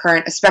highly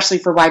recurrent, especially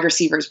for wide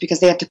receivers, because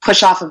they have to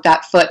push off of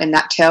that foot and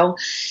that toe.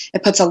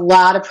 It puts a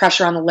lot of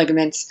pressure on the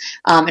ligaments.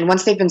 And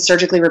once they've been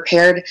surgically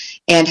repaired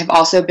and have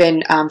also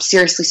been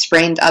seriously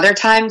sprained other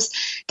times,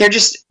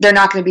 they're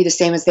not going to be the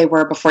same as they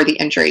were before the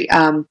injury.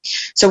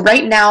 So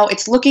right now,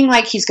 it's looking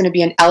like he's going to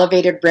be an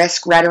elevated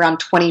risk right around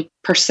 20%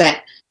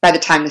 by the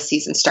time the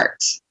season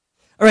starts.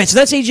 All right, so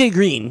that's AJ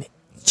Green.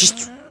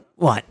 Just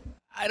what?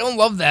 I don't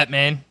love that,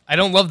 man. I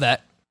don't love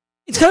that.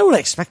 It's kind of what I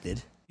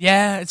expected.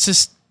 Yeah, it's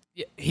just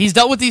he's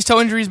dealt with these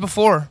toe injuries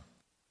before.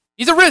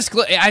 He's a risk.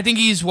 I think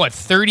he's,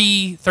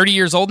 30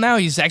 years old now?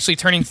 He's actually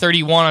turning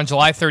 31 on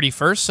July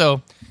 31st,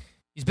 so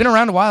he's been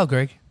around a while,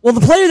 Greg. Well, the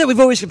player that we've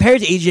always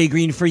compared to AJ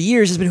Green for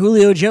years has been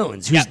Julio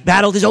Jones, who's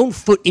battled his own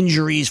foot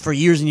injuries for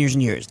years and years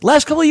and years. The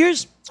last couple of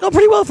years, it's gone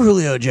pretty well for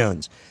Julio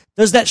Jones.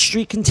 Does that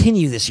streak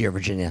continue this year,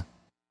 Virginia?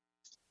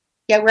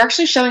 Yeah, we're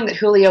actually showing that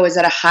Julio is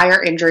at a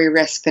higher injury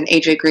risk than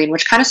AJ Green,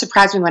 which kind of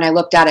surprised me when I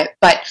looked at it,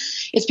 but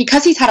it's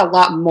because he's had a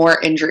lot more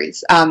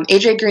injuries.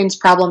 AJ Green's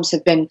problems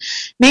have been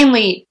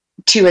mainly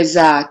to his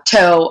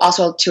toe,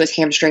 also to his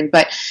hamstring,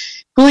 but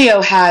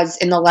Julio has,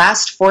 in the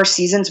last 4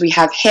 seasons, we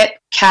have hip,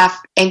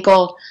 calf,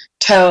 ankle,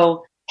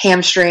 toe,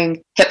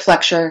 hamstring, hip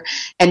flexor,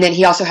 and then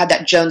he also had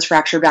that Jones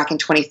fracture back in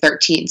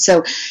 2013.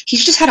 So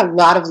he's just had a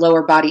lot of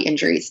lower body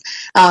injuries.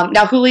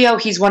 Now, Julio,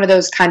 he's one of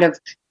those kind of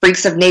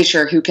freaks of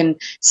nature who can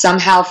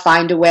somehow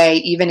find a way,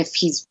 even if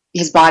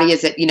his body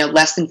is at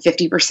less than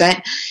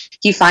 50%,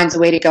 he finds a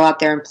way to go out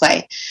there and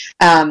play.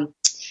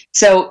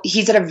 So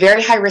he's at a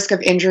very high risk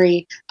of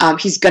injury.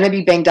 He's going to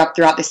be banged up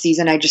throughout the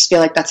season. I just feel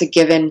like that's a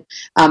given,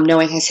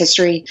 knowing his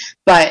history.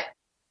 But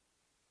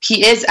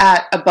he is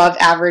at above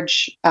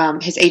average.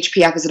 His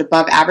HPF is at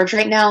above average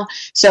right now.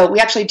 So we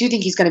actually do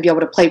think he's going to be able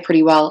to play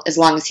pretty well as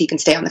long as he can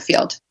stay on the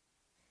field.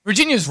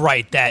 Virginia's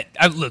right that,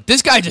 look,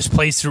 this guy just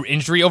plays through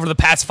injury. Over the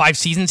past 5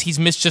 seasons, he's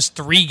missed just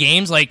 3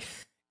 games. Like,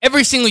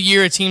 every single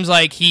year, it seems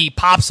like he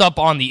pops up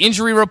on the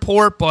injury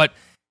report, but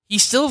he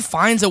still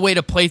finds a way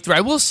to play through.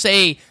 I will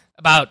say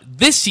about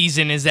this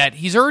season is that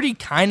he's already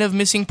kind of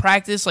missing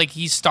practice. Like,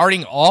 he's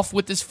starting off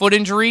with this foot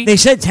injury. They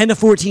said 10 to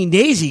 14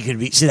 days he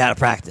could sit out of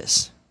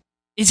practice.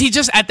 Is he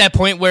just at that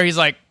point where he's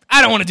like,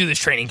 I don't want to do this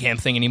training camp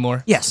thing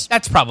anymore? Yes.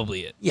 That's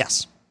probably it.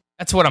 Yes.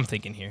 That's what I'm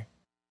thinking here.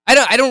 I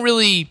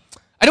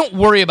don't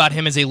worry about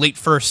him as a late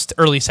first,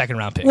 early second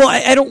round pick. Well,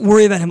 I don't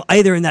worry about him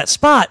either in that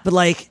spot, but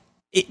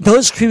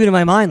those creep into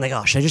my mind. Like,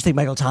 oh, should I just take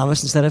Michael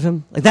Thomas instead of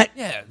him? Like that.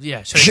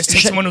 Yeah. Should I just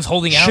take someone who's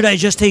holding out? Should I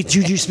just take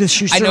Juju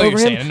Smith-Schuster over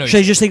him? I know Should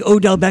I just take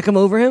Odell Beckham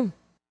over him?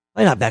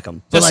 Why not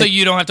Beckham? Just so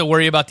you don't have to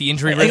worry about the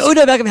injury risk?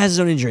 Odell Beckham has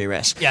his own injury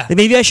risk. Yeah. Then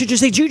maybe I should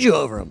just take Juju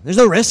over him. There's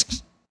no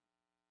risks.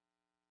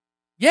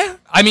 Yeah.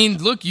 I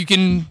mean, look, you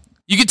can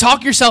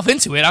talk yourself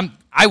into it.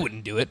 I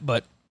wouldn't do it,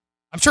 but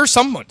I'm sure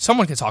someone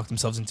can talk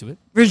themselves into it.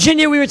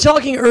 Virginia, we were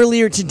talking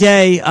earlier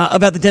today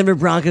about the Denver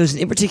Broncos,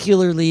 and in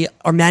particularly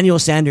Emmanuel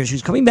Sanders,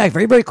 who's coming back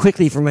very, very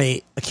quickly from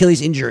an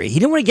Achilles injury. He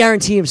didn't want to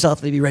guarantee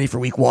himself to be ready for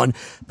week 1,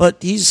 but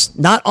he's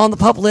not on the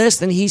PUP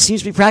list, and he seems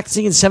to be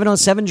practicing in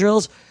 7-on-7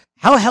 drills.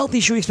 How healthy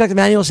should we expect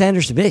Emmanuel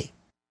Sanders to be?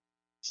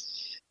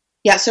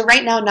 Yeah, so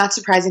right now, not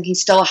surprising,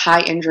 he's still a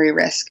high injury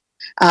risk.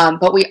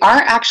 But we are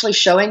actually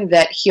showing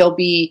that he'll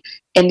be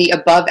in the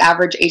above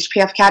average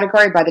HPF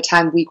category by the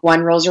time week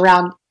 1 rolls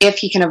around, if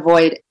he can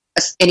avoid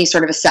any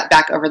sort of a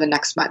setback over the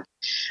next month.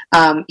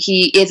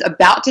 He is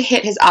about to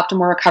hit his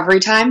optimal recovery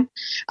time,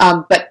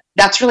 but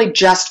that's really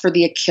just for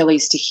the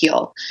Achilles to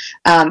heal.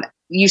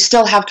 You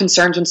still have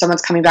concerns when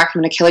someone's coming back from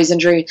an Achilles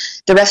injury.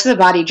 The rest of the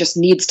body just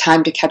needs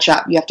time to catch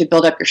up. You have to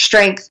build up your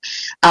strength.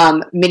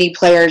 Many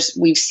players,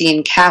 we've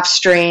seen calf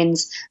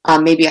strains,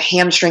 maybe a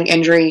hamstring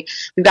injury.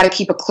 We've got to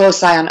keep a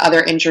close eye on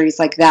other injuries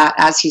like that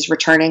as he's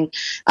returning.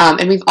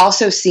 And we've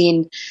also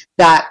seen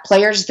that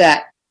players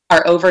that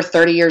are over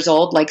 30 years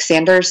old, like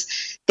Sanders,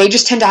 they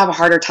just tend to have a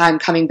harder time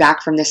coming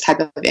back from this type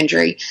of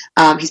injury.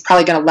 He's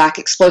probably going to lack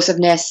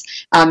explosiveness.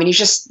 And he's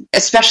just,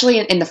 especially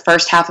in the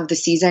first half of the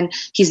season,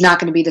 he's not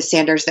going to be the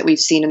Sanders that we've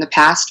seen in the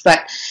past.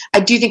 But I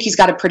do think he's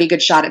got a pretty good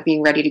shot at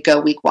being ready to go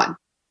week 1.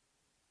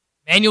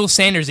 Emmanuel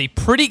Sanders, a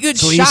pretty good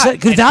shot.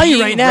 Good value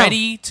right now.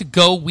 Ready to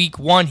go week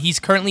 1. He's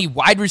currently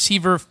wide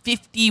receiver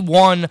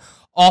 51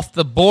 off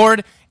the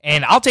board.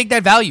 And I'll take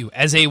that value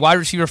as a wide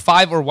receiver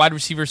 5 or wide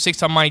receiver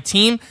 6 on my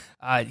team.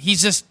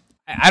 He's just,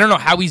 I don't know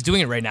how he's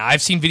doing it right now.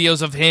 I've seen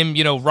videos of him,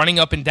 running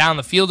up and down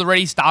the field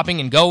already,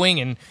 stopping and going,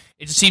 and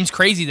it just seems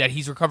crazy that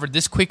he's recovered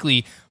this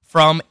quickly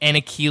from an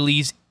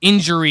Achilles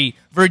injury.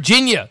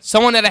 Virginia,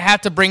 someone that I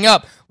have to bring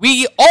up.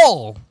 We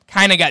all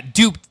kind of got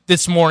duped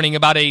this morning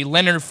about a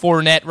Leonard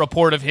Fournette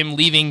report of him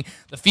leaving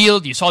the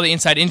field. You saw the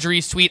Inside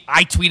Injuries tweet.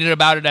 I tweeted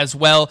about it as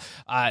well.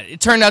 It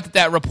turned out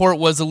that report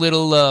was a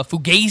little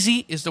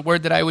fugazi is the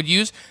word that I would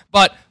use.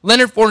 But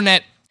Leonard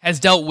Fournette has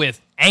dealt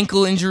with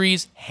ankle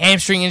injuries,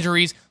 hamstring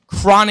injuries,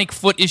 chronic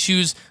foot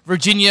issues.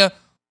 Virginia,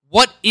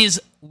 what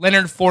is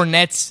Leonard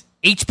Fournette's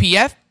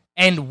HPF,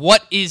 and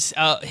what is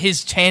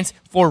his chance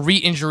for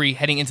re-injury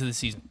heading into the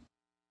season?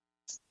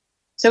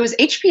 So his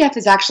HPF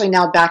is actually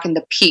now back in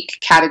the peak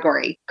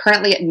category,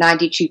 currently at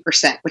 92%,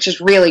 which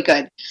is really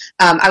good.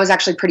 I was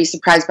actually pretty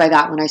surprised by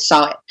that when I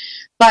saw it.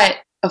 But,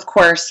 of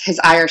course, his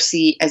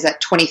IRC is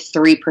at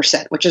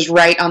 23%, which is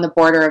right on the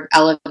border of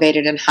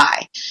elevated and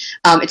high.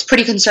 It's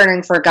pretty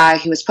concerning for a guy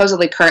who is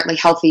supposedly currently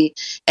healthy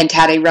and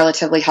had a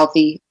relatively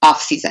healthy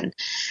offseason.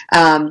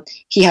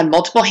 He had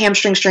multiple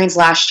hamstring strains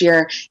last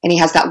year, and he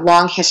has that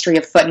long history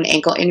of foot and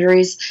ankle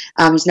injuries.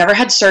 He's never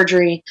had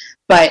surgery,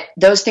 but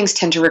those things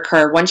tend to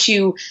recur. Once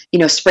you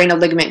sprain a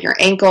ligament in your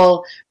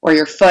ankle or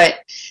your foot,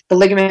 the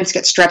ligaments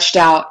get stretched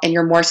out, and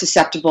you're more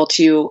susceptible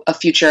to a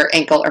future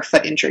ankle or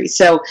foot injury.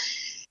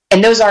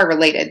 And those are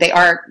related. They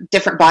are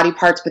different body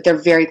parts, but they're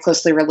very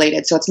closely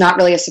related. So it's not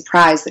really a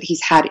surprise that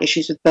he's had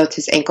issues with both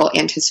his ankle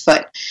and his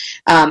foot.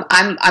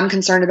 I'm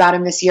concerned about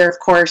him this year, of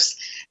course.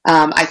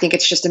 I think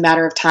it's just a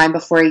matter of time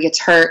before he gets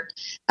hurt.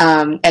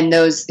 And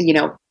those,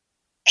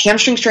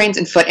 hamstring strains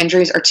and foot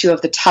injuries are two of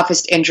the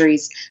toughest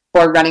injuries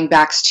for running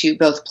backs to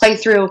both play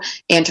through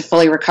and to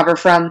fully recover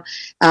from.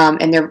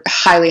 And they're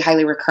highly,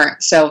 highly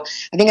recurrent. So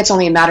I think it's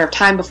only a matter of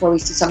time before we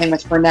see something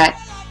with Fournette.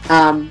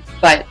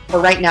 But for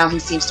right now, he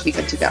seems to be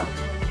good to go.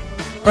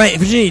 All right,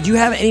 Virginia, do you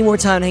have any more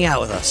time to hang out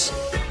with us?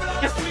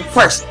 Yep, of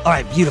course. All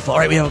right, beautiful. All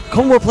right, we have a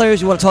couple more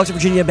players we want to talk to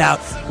Virginia about.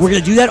 We're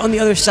going to do that on the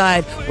other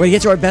side. We're going to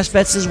get to our best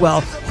bets as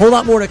well. Whole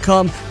lot more to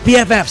come.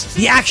 BFFs,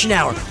 the Action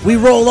Hour. We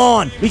roll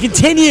on. We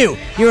continue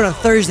here on a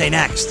Thursday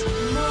next.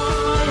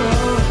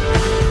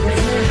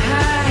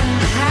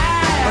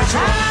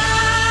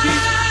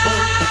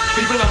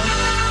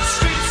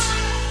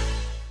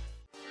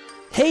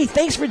 Hey,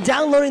 thanks for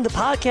downloading the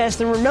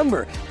podcast. And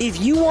remember,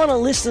 if you want to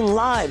listen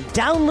live,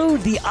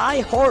 download the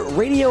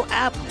iHeartRadio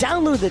app,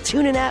 download the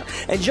TuneIn app,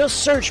 and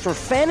just search for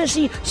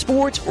Fantasy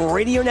Sports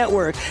Radio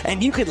Network,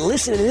 and you can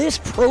listen to this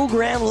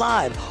program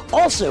live.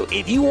 Also,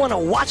 if you want to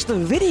watch the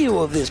video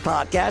of this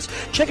podcast,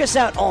 check us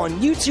out on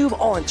YouTube,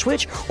 on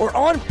Twitch, or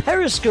on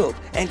Periscope,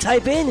 and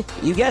type in,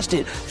 you guessed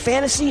it,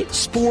 Fantasy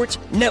Sports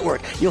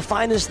Network. You'll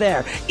find us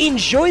there.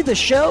 Enjoy the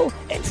show,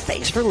 and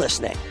thanks for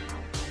listening.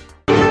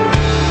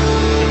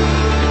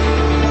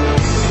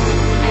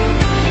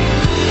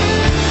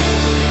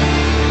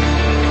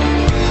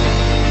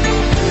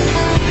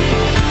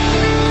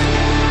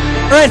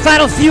 All right,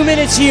 final few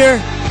minutes here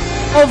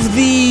of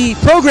the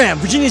program.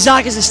 Virginia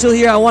Zakis is still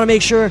here. I want to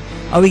make sure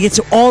we get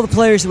to all the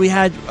players that we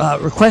had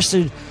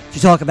requested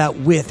to talk about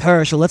with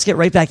her. So let's get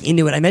right back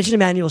into it. I mentioned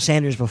Emmanuel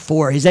Sanders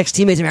before. His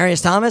ex-teammate,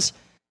 Demaryius Thomas,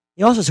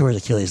 he also tore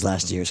his Achilles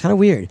last year. It's kind of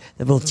weird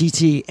that both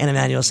DT and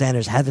Emmanuel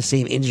Sanders had the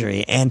same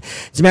injury. And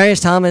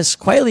Demaryius Thomas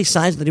quietly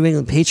signs with the New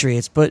England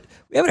Patriots, but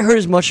we haven't heard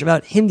as much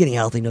about him getting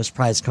healthy. No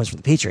surprise it comes from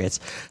the Patriots.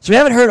 So we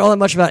haven't heard all that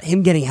much about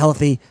him getting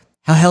healthy.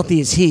 How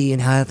healthy is he,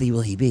 and how healthy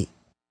will he be?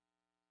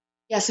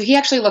 Yeah, so he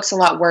actually looks a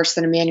lot worse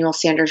than Emmanuel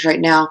Sanders right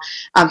now.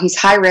 He's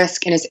high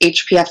risk, and his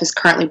HPF is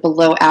currently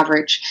below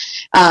average.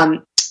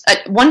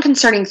 One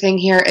concerning thing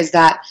here is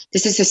that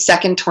this is his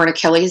second torn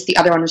Achilles. The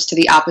other one was to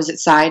the opposite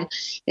side.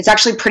 It's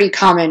actually pretty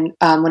common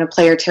when a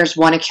player tears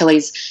one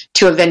Achilles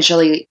to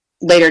eventually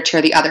later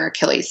tear the other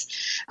Achilles.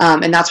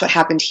 And that's what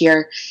happened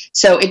here.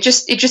 So it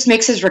just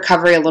makes his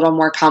recovery a little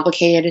more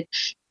complicated.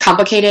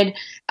 The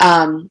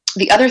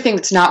other thing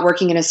that's not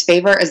working in his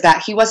favor is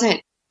that he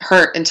wasn't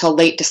hurt until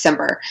late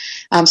December.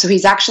 So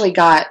he's actually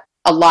got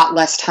a lot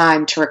less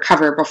time to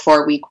recover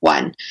before week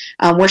 1.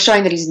 We're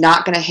showing that he's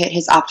not going to hit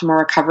his optimal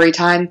recovery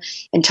time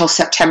until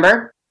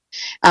September.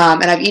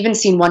 And I've even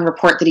seen one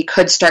report that he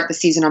could start the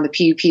season on the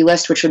PUP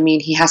list, which would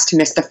mean he has to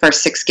miss the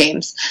first 6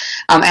 games.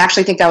 I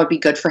actually think that would be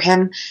good for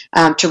him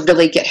to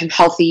really get him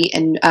healthy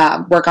and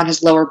work on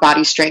his lower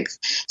body strength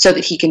so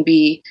that he can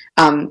be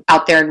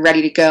out there and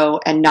ready to go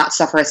and not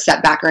suffer a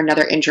setback or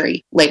another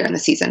injury later in the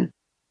season.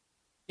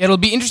 It'll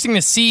be interesting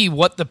to see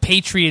what the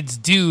Patriots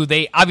do.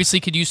 They obviously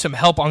could use some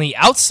help on the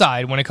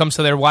outside when it comes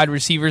to their wide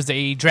receivers.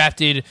 They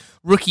drafted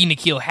rookie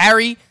N'Keal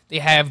Harry. They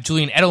have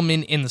Julian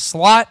Edelman in the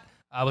slot.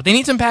 But they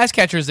need some pass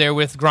catchers there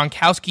with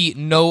Gronkowski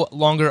no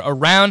longer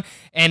around.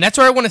 And that's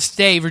where I want to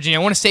stay, Virginia.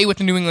 I want to stay with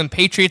the New England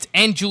Patriots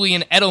and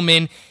Julian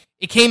Edelman.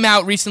 It came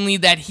out recently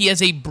that he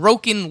has a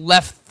broken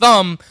left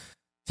thumb.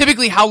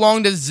 Typically, how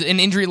long does an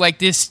injury like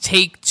this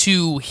take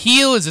to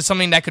heal? Is it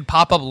something that could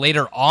pop up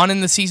later on in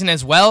the season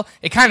as well?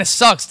 It kind of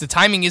sucks. The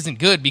timing isn't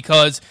good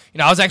because,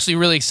 I was actually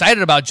really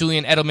excited about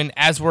Julian Edelman,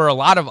 as were a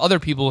lot of other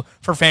people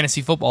for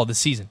fantasy football this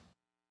season.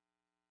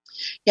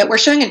 Yeah, we're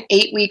showing an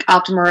 8-week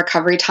optimal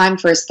recovery time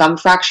for his thumb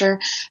fracture.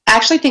 I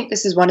actually think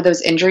this is one of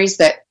those injuries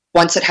that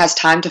once it has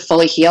time to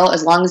fully heal,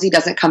 as long as he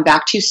doesn't come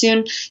back too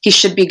soon, he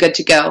should be good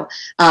to go.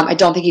 I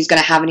don't think he's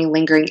going to have any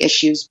lingering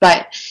issues.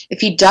 But if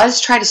he does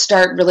try to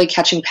start really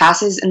catching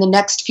passes in the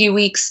next few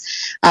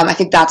weeks, I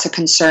think that's a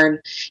concern.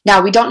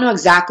 Now, we don't know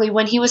exactly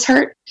when he was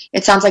hurt.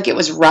 It sounds like it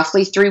was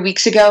roughly 3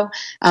 weeks ago.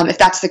 If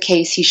that's the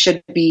case, he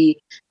should be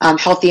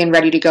healthy and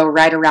ready to go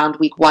right around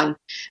week 1.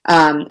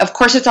 Of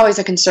course, it's always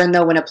a concern,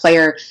 though, when a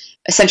player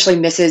essentially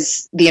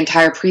misses the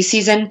entire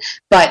preseason.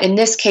 But in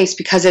this case,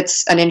 because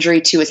it's an injury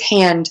to his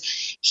hand,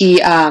 he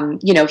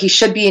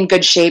should be in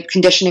good shape.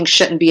 Conditioning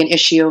shouldn't be an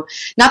issue.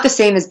 Not the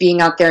same as being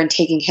out there and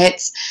taking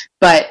hits,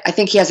 but I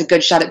think he has a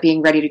good shot at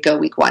being ready to go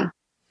week 1.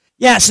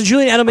 Yeah, so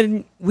Julian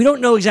Edelman, we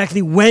don't know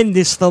exactly when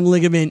this thumb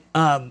ligament,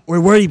 or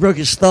where he broke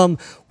his thumb.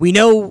 We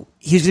know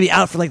he's going to be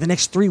out for like the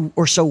next 3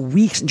 or so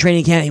weeks in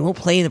training camp. He won't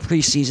play in the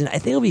preseason. I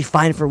think he'll be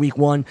fine for week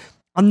 1.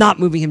 I'm not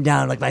moving him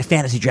down like my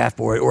fantasy draft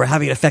board or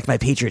having it affect my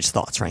Patriots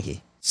thoughts,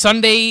 Frankie.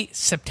 Sunday,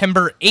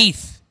 September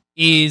 8th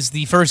is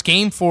the first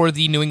game for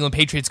the New England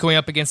Patriots going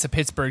up against the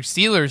Pittsburgh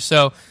Steelers.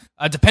 So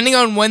depending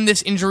on when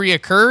this injury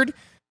occurred,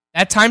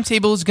 that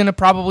timetable is going to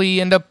probably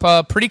end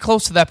up pretty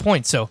close to that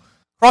point. So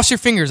cross your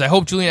fingers. I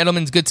hope Julian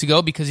Edelman's good to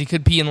go because he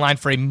could be in line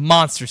for a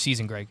monster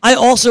season, Greg. I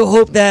also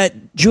hope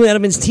that Julian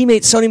Edelman's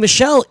teammate, Sony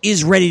Michel,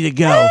 is ready to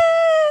go.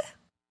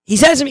 He's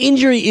had some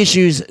injury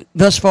issues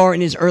thus far in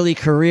his early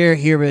career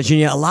here in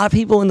Virginia. A lot of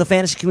people in the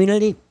fantasy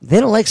community, they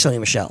don't like Sony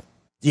Michel.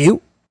 Do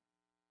you?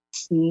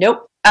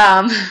 Nope.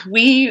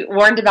 We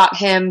warned about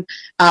him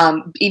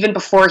even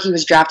before he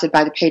was drafted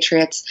by the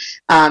Patriots.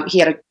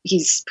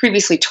 He's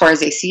previously tore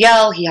his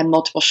ACL. He had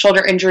multiple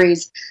shoulder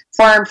injuries,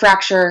 forearm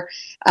fracture.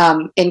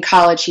 In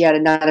college, he had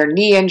another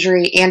knee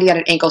injury, and he had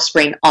an ankle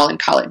sprain all in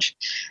college.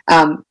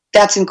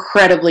 That's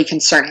incredibly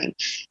concerning.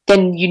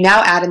 Then you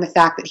now add in the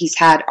fact that he's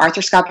had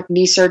arthroscopic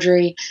knee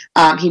surgery.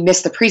 He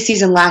missed the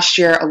preseason last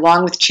year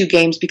along with 2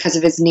 games because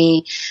of his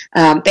knee.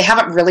 They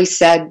haven't really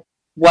said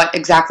what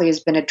exactly has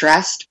been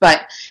addressed,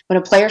 but when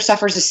a player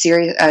suffers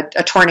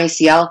a torn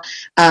ACL,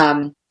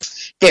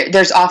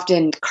 there's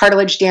often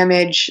cartilage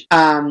damage.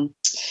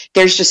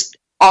 There's just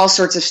all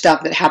sorts of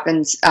stuff that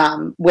happens,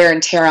 wear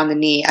and tear on the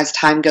knee as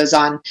time goes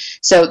on.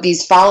 So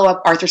these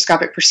follow-up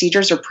arthroscopic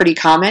procedures are pretty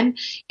common.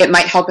 It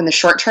might help in the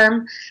short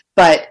term,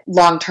 but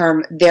long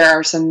term, there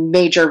are some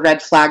major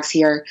red flags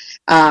here.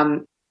 I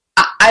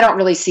don't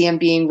really see him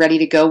being ready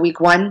to go week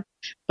 1,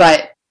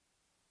 but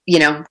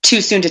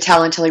too soon to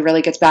tell until he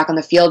really gets back on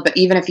the field. But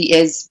even if he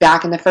is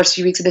back in the first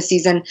few weeks of the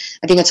season,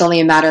 I think it's only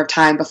a matter of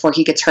time before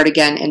he gets hurt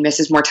again and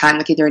misses more time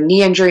with either a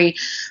knee injury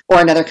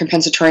or another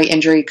compensatory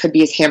injury. Could be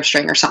his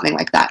hamstring or something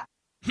like that.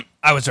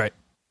 I was right.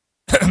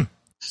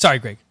 Sorry,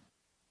 Greg.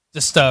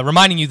 Just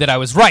reminding you that I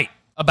was right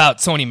about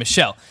Sony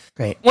Michel.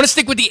 Great. I want to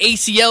stick with the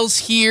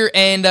ACLs here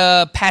and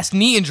past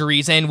knee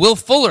injuries. And Will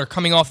Fuller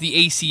coming off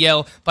the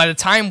ACL. By the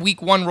time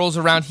week 1 rolls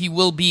around, he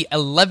will be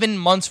 11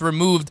 months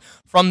removed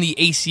from the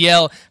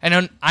ACL.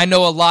 And I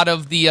know a lot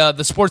of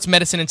the sports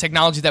medicine and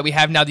technology that we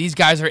have now, these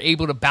guys are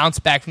able to bounce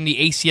back from the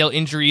ACL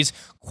injuries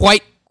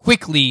quite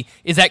quickly.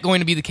 Is that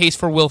going to be the case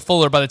for Will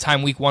Fuller by the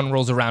time week 1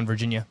 rolls around,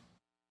 Virginia?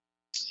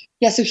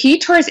 Yeah, so he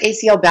tore his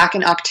ACL back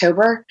in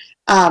October.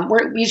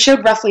 We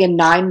showed roughly a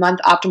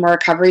 9-month optimal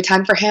recovery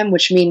time for him,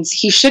 which means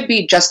he should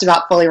be just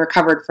about fully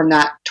recovered from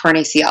that torn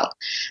ACL.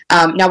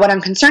 Now, what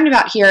I'm concerned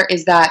about here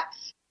is that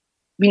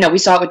we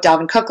saw it with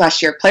Dalvin Cook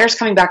last year. Players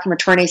coming back from a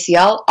torn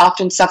ACL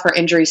often suffer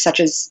injuries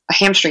such as a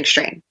hamstring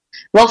strain.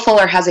 Will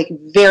Fuller has a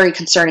very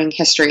concerning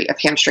history of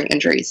hamstring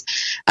injuries.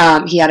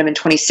 He had him in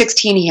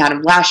 2016, he had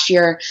him last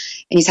year,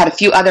 and he's had a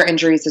few other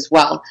injuries as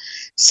well.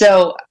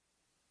 So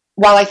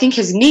while I think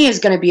his knee is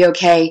going to be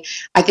okay,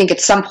 I think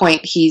at some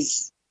point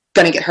he's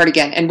going to get hurt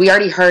again. And we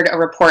already heard a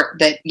report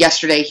that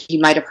yesterday he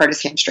might have hurt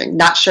his hamstring.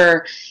 Not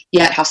sure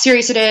yet how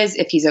serious it is,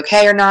 if he's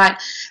okay or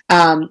not.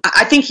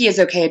 I think he is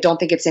okay. I don't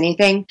think it's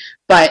anything.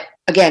 But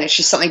again, it's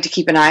just something to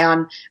keep an eye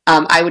on.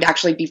 I would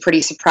actually be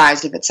pretty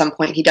surprised if at some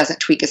point he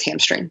doesn't tweak his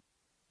hamstring.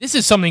 This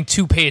is something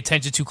to pay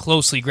attention to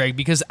closely, Greg,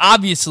 because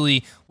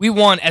obviously we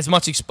want as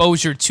much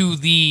exposure to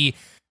the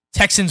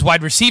Texans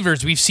wide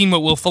receivers. We've seen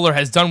what Will Fuller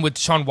has done with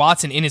Deshaun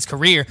Watson in his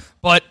career.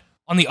 But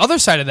on the other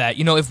side of that,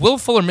 if Will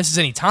Fuller misses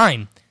any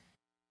time,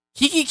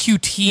 Kiki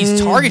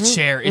QT's target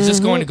share is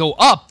just going to go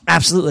up.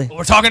 Absolutely. But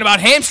we're talking about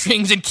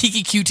hamstrings, and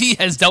Kiki QT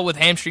has dealt with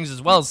hamstrings as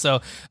well.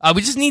 So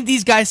we just need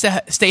these guys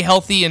to stay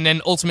healthy, and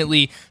then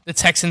ultimately the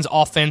Texans'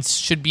 offense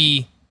should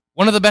be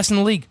one of the best in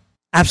the league.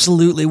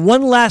 Absolutely.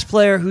 One last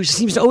player who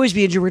seems to always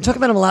be injured. We're going to talk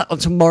about him a lot on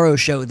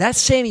tomorrow's show. That's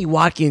Sammy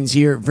Watkins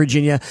here,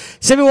 Virginia.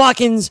 Sammy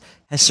Watkins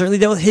has certainly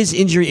dealt with his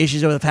injury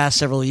issues over the past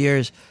several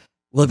years.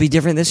 Will it be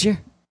different this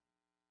year?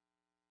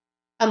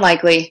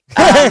 Unlikely.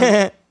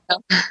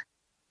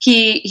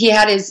 He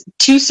had his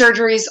 2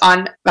 surgeries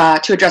on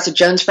to address a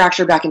Jones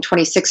fracture back in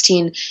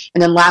 2016,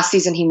 and then last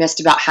season he missed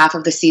about half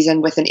of the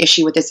season with an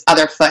issue with his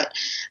other foot.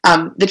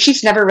 The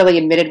Chiefs never really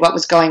admitted what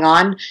was going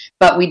on,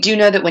 but we do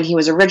know that when he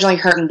was originally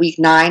hurt in week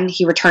 9,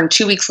 he returned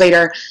 2 weeks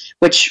later,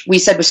 which we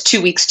said was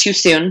 2 weeks too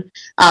soon,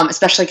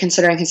 especially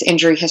considering his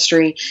injury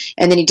history,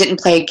 and then he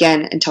didn't play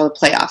again until the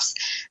playoffs.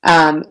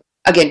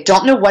 Again,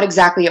 don't know what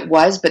exactly it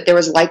was, but there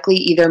was likely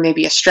either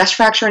maybe a stress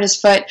fracture in his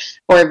foot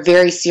or a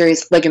very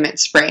serious ligament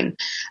sprain.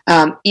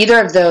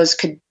 Either of those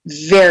could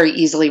very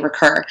easily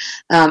recur.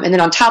 And then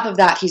on top of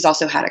that, he's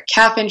also had a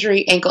calf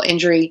injury, ankle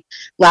injury.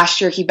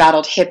 Last year, he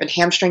battled hip and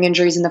hamstring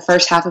injuries in the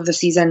first half of the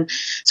season.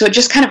 So it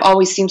just kind of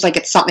always seems like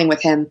it's something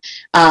with him.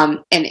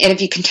 And if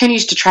he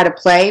continues to try to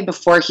play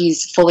before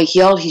he's fully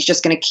healed, he's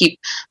just going to keep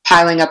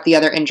piling up the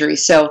other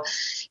injuries. So,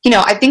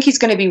 I think he's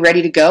going to be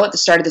ready to go at the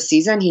start of the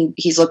season.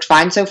 He's looked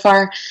fine so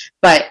far,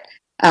 but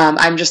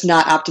I'm just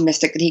not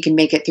optimistic that he can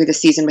make it through the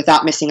season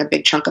without missing a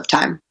big chunk of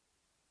time.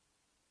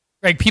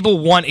 Greg, people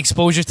want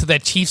exposure to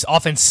that Chiefs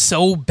offense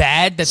so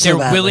bad that they're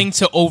willing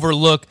to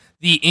overlook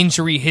the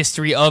injury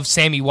history of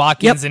Sammy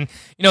Watkins. Yep.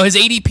 And, his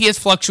ADP has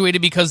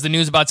fluctuated because the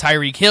news about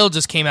Tyreek Hill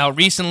just came out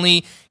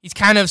recently. He's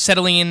kind of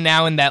settling in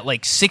now in that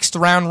 6th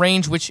round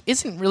range, which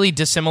isn't really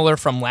dissimilar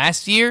from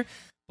last year,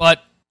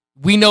 but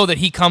we know that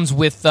he comes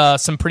with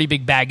some pretty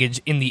big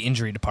baggage in the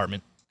injury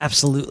department.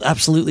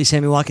 Absolutely.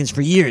 Sammy Watkins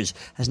for years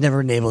has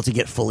never been able to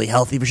get fully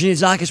healthy. Virginia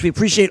Zakis, we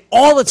appreciate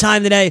all the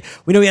time today.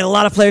 We know we had a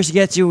lot of players to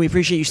get to, and we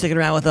appreciate you sticking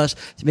around with us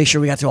to make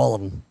sure we got through all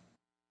of them.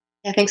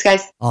 Yeah, thanks,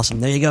 guys. Awesome.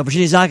 There you go.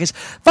 Virginia Zakis.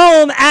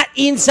 Follow him at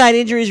Inside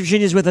Injuries.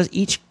 Virginia's with us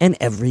each and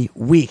every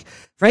week.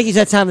 Frankie's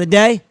that time of the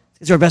day.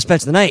 These are our best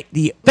bets of the night.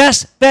 The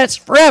best bets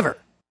forever.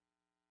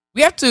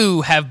 We have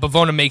to have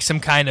Bavona make some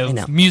kind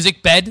of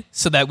music bed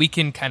so that we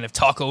can kind of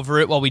talk over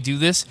it while we do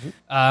this.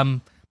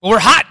 But we're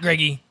hot,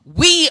 Greggy.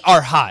 We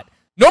are hot.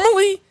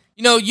 Normally,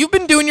 you've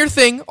been doing your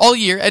thing all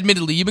year,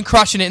 admittedly. You've been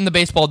crushing it in the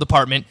baseball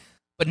department.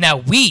 But now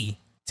we,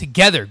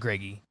 together,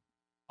 Greggy,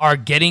 are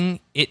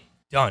getting it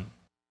done.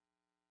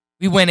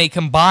 We went a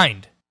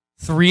combined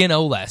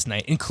 3-0 last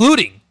night,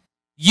 including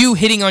you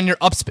hitting on your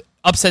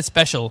upset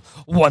special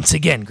once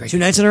again, Greggy. 2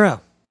 nights in a row.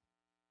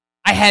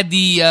 I had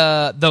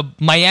the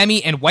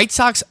Miami and White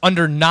Sox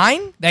under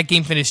 9. That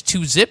game finished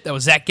 2-0. That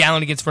was Zach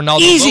Gallen against Ronaldo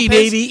Easy, Lopez.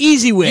 baby.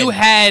 Easy win. You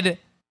had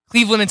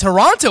Cleveland and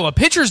Toronto, a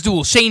pitcher's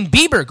duel. Shane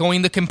Bieber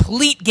going the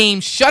complete game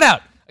shutout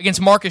against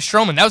Marcus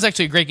Stroman. That was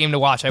actually a great game to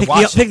watch. I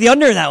watched Pick the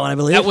under in that one, I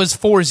believe. That was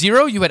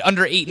 4-0. You had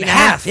under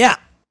 8.5. Yeah.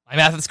 My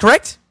math is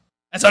correct.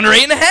 That's under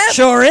 8.5.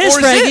 Sure is,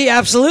 Frankie.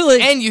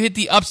 Absolutely. And you hit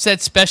the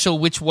upset special,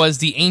 which was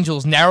the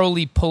Angels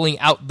narrowly pulling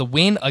out the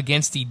win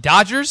against the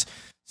Dodgers.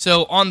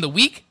 So on the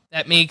week,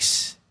 that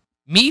makes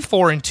me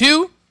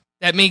 4-2.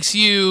 That makes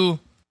you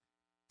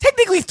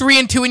technically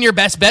 3-2 in your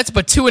best bets,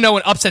 but 2-0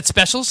 in upset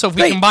specials. So if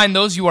we combine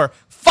those, you are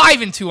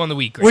 5-2 on the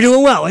week. Greg. We're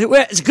doing well.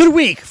 It's a good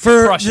week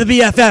for the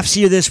BFFs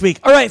here this week.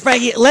 All right,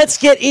 Frankie, let's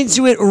get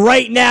into it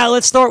right now.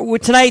 Let's start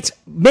with tonight's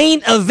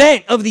main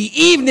event of the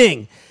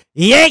evening.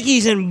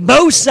 Yankees and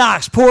Bo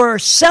Sox,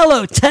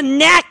 Porcello,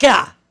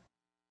 Tanaka.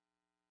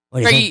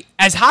 Greggy,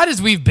 as hot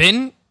as we've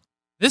been,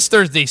 this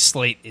Thursday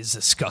slate is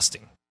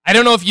disgusting. I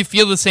don't know if you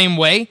feel the same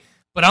way,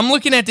 but I'm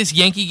looking at this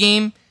Yankee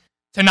game.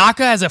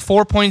 Tanaka has a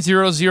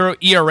 4.00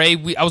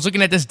 ERA. I was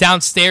looking at this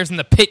downstairs in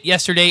the pit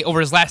yesterday over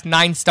his last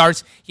 9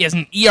 starts. He has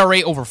an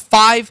ERA over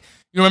 5.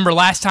 You remember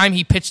last time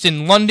he pitched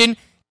in London.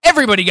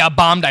 Everybody got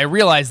bombed. I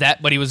realized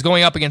that, but he was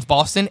going up against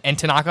Boston, and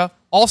Tanaka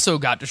also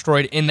got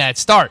destroyed in that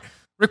start.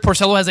 Rick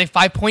Porcello has a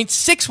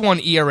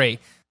 5.61 ERA.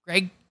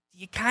 Greg,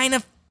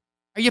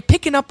 are you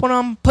picking up what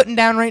I'm putting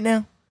down right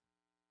now?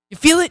 You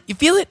feel it?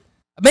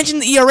 I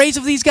mentioned the ERAs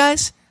of these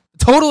guys.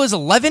 The total is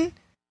 11.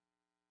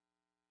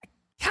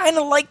 Kind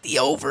of like the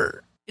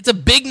over. It's a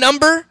big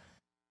number.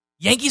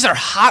 Yankees are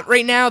hot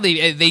right now.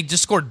 They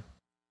just scored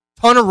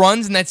a ton of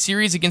runs in that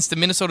series against the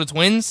Minnesota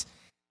Twins.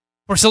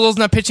 Porcello's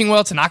not pitching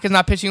well. Tanaka's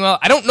not pitching well.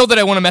 I don't know that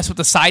I want to mess with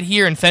the side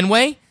here in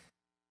Fenway,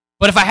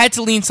 but if I had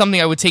to lean something,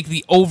 I would take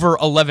the over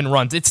 11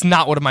 runs. It's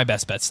not one of my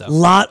best bets, though.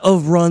 Lot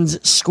of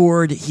runs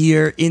scored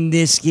here in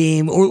this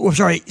game.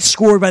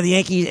 Scored by the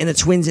Yankees and the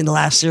Twins in the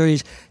last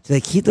series. Do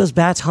they keep those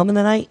bats humming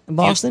tonight in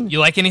Boston? You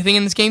like anything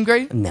in this game,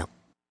 Greg? No.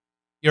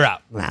 You're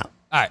out. I'm out.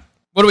 All right.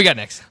 What do we got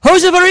next?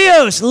 Jose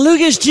Barrios,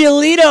 Lucas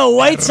Giolito,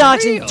 White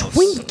Sox, and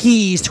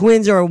Twinkies.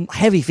 Twins are a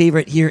heavy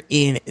favorite here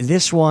in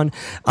this one.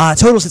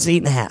 Total sits at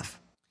 8.5.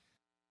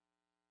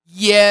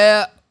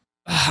 Yeah,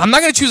 I'm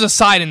not going to choose a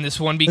side in this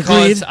one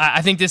because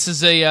I think this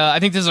is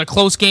a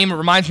close game. It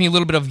reminds me a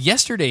little bit of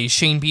yesterday's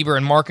Shane Bieber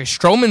and Marcus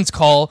Stroman's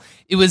call.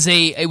 It was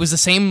the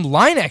same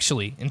line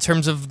actually in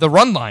terms of the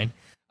run line.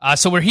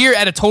 So we're here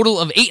at a total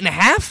of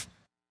 8.5.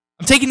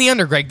 I'm taking the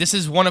under, Greg. This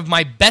is one of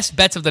my best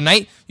bets of the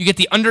night. You get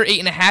the under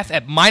 8.5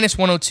 at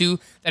 -102.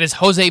 That is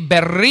Jose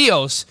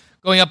Barrios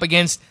going up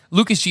against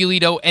Lucas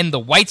Giolito and the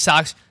White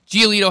Sox.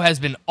 Giolito has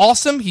been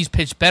awesome. He's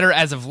pitched better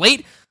as of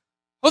late.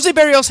 Jose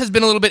Barrios has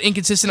been a little bit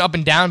inconsistent up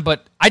and down,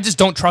 but I just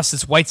don't trust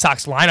this White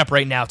Sox lineup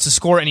right now to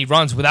score any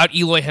runs without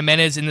Eloy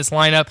Jimenez in this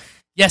lineup.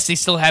 Yes, they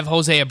still have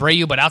Jose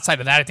Abreu, but outside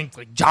of that, I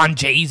think John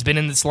Jay's been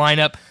in this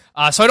lineup.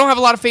 So I don't have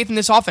a lot of faith in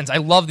this offense. I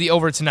love the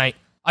over tonight.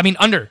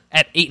 Under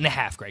at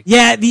 8.5, Greg.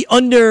 Yeah, the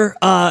under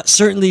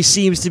certainly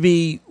seems to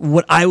be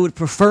what I would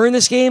prefer in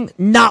this game.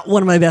 Not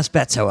one of my best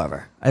bets,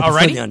 however. I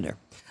prefer the under.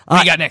 What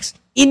do you got next?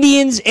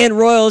 Indians and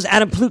Royals,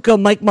 Adam Pluko,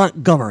 Mike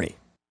Montgomery.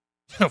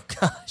 Oh,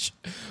 gosh.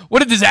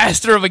 What a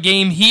disaster of a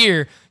game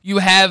here. You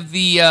have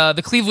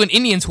the Cleveland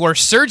Indians, who are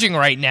surging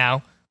right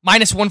now,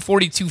 minus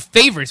 142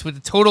 favorites with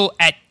a total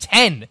at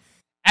 10.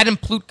 Adam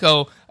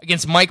Plutko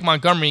against Mike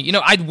Montgomery. You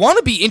know, I'd want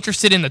to be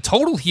interested in the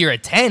total here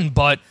at 10,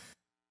 but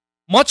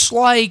much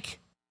like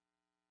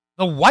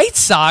the White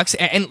Sox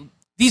and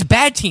these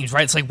bad teams,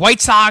 right? It's like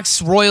White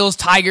Sox, Royals,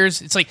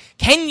 Tigers. It's like,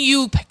 can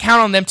you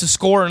count on them to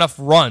score enough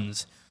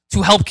runs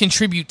to help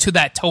contribute to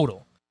that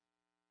total?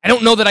 I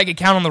don't know that I could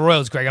count on the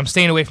Royals, Greg. I'm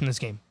staying away from this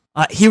game.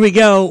 Here we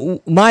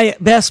go. My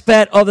best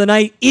bet of the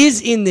night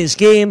is in this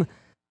game.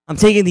 I'm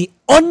taking the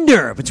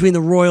under between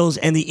the Royals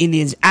and the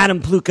Indians.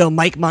 Adam Plutko,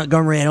 Mike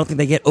Montgomery. I don't think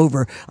they get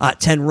over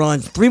 10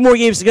 runs. 3 more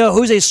games to go.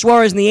 Jose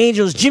Suarez and the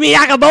Angels. Jimmy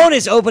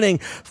Yacabonis opening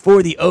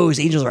for the O's.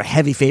 Angels are a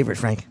heavy favorite,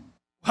 Frank.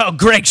 Well,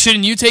 Greg,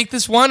 shouldn't you take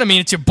this one? I mean,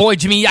 it's your boy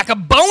Jimmy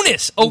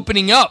Yacabonis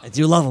opening up. I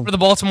do love him. For the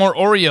Baltimore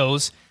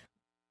Orioles.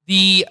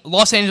 The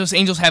Los Angeles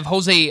Angels have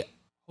Jose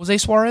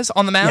Suarez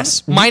on the mound.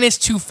 Yes. Minus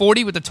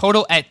 240 with the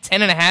total at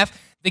 10.5.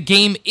 The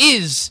game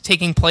is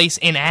taking place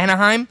in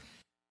Anaheim.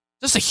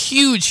 Just a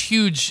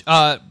huge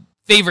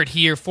favorite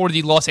here for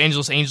the Los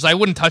Angeles Angels. I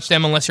wouldn't touch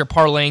them unless you're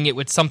parlaying it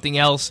with something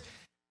else.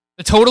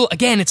 The total,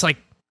 again, it's like,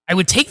 I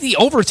would take the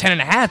over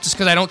 10.5 just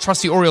because I don't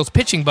trust the Orioles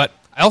pitching, but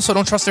I also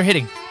don't trust their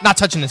hitting. Not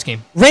touching this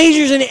game.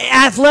 Rangers and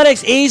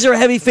Athletics. A's are a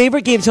heavy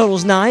favorite. Game total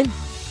is 9.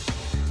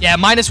 Yeah,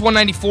 minus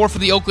 194 for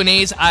the Oakland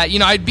A's.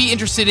 I'd be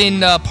interested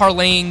in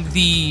parlaying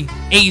the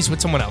A's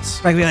with someone else.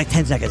 Frank, we have like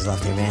 10 seconds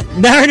left here, man.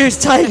 Mariners,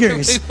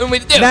 Tigers. What do we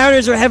do?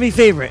 Mariners are a heavy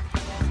favorite.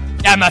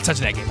 Yeah, I'm not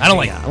touching that game. I don't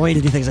like it. I want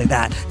you to do things like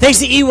that. Thanks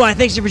to EY,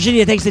 thanks to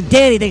Virginia, thanks to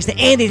Danny, thanks to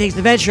Andy, thanks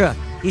to Ventura.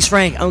 He's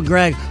Frank, I'm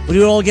Greg. We'll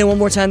do it all again one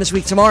more time this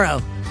week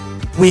tomorrow.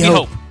 We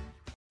hope.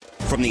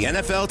 From the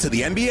NFL to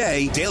the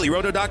NBA,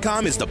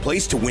 DailyRoto.com is the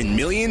place to win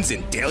millions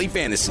in daily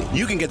fantasy.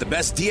 You can get the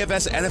best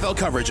DFS NFL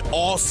coverage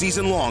all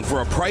season long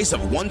for a price of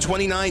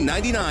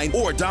 $129.99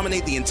 or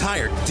dominate the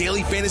entire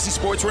daily fantasy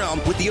sports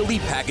realm with the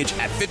Elite Package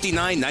at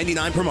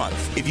 $59.99 per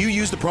month. If you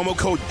use the promo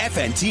code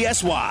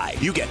FNTSY,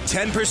 you get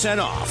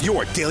 10% off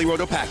your Daily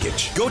Roto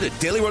package. Go to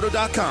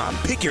DailyRoto.com,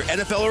 pick your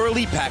NFL or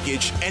Elite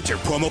Package, enter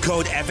promo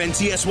code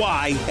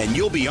FNTSY, and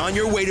you'll be on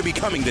your way to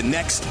becoming the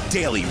next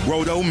Daily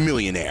Roto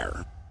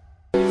millionaire.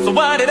 So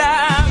what did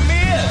I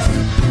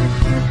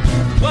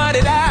miss? What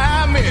did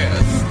I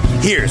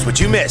miss? Here's what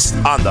you missed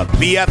on the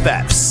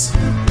BFFs.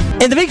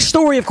 And the big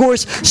story, of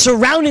course,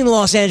 surrounding the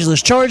Los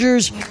Angeles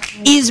Chargers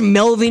is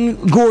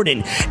Melvin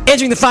Gordon.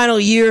 Entering the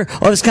final year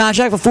of his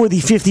contract before the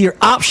 5th-year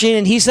option,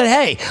 and he said,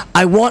 hey,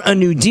 I want a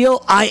new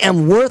deal. I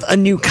am worth a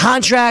new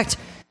contract.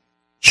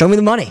 Show me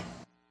the money.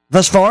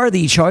 Thus far,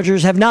 the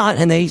Chargers have not,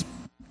 and they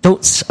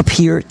don't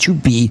appear to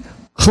be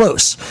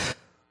close.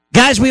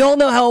 Guys, we all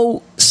know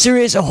how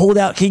serious a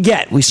holdout can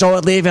get. We saw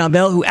it with Le'Veon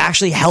Bell, who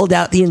actually held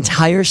out the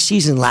entire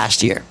season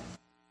last year.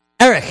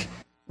 Eric,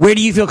 where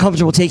do you feel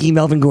comfortable taking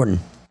Melvin Gordon?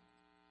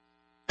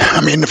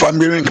 I mean, if I'm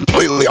being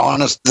completely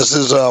honest, this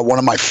is one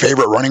of my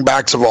favorite running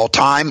backs of all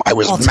time. I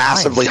was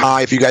massively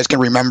high, if you guys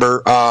can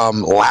remember,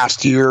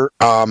 last year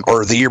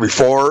or the year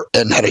before,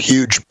 and had a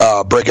huge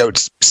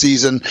breakout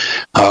season.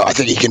 I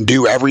think he can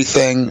do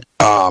everything,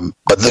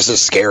 but this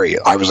is scary.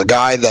 I was a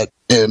guy that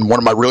in one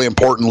of my really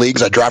important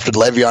leagues, I drafted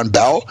Le'Veon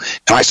Bell,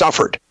 and I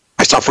suffered.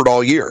 I suffered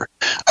all year.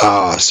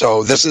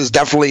 So this is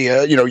definitely,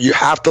 you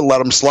have to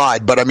let him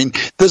slide. But, I mean,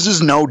 this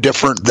is no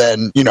different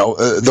than,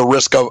 the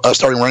risk of a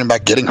starting running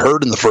back getting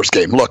hurt in the first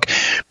game. Look,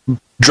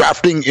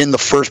 drafting in the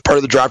first part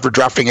of the draft or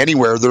drafting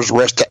anywhere, there's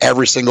risk to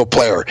every single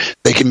player.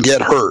 They can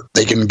get hurt.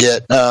 They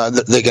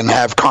can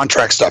have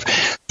contract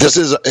stuff. This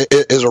is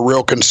a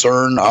real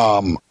concern.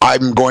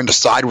 I'm going to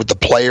side with the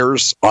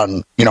players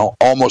on,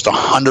 almost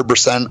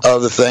 100%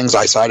 of the things.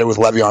 I sided with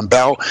Le'Veon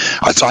Bell.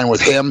 I sided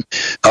with him.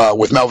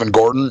 With Melvin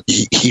Gordon,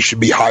 he should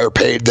be higher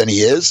paid than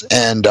he is.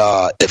 And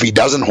if he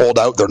doesn't hold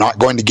out, they're not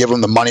going to give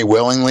him the money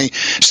willingly.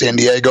 San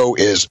Diego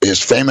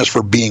is famous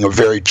for being a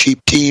very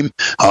cheap team.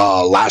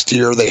 Last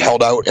year, they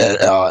held out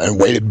and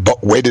waited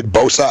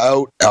Bosa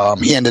out.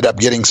 He ended up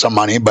getting some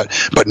money, but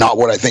not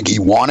what I think he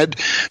wanted.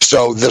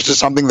 So this is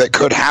something that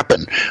could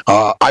happen.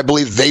 I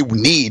believe they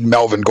need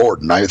Melvin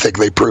Gordon. I think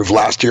they proved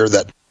last year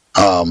that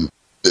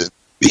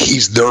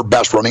he's their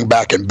best running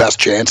back and best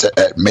chance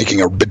at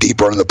making a deep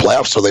run in the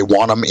playoffs. So they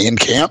want him in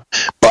camp,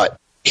 but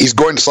he's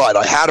going to slide.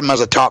 I had him as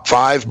a top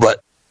 5,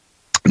 but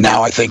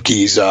now I think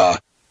he's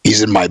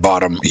in my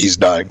bottom. He's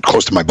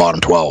close to my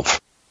bottom 12.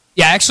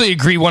 Yeah, I actually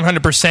agree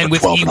 100%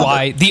 with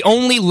EY. The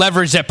only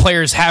leverage that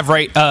players have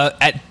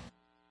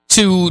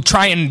to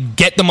try and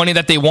get the money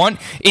that they want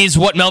is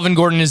what Melvin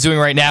Gordon is doing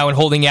right now and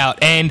holding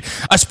out. And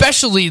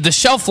especially the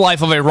shelf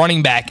life of a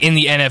running back in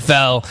the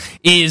NFL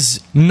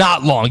is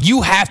not long.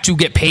 You have to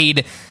get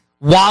paid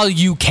while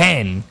you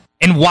can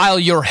and while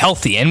you're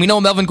healthy. And we know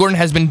Melvin Gordon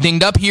has been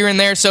dinged up here and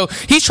there, so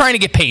he's trying to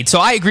get paid. So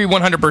I agree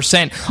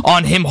 100%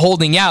 on him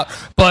holding out.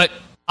 But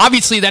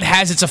obviously, that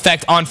has its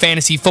effect on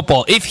fantasy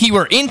football. If he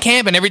were in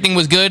camp and everything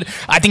was good,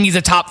 I think he's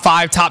a top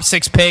 5, top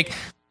 6 pick.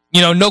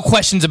 No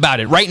questions about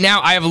it. Right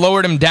now, I have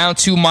lowered him down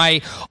to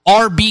my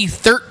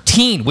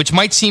RB13, which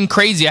might seem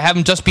crazy. I have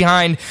him just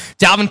behind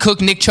Dalvin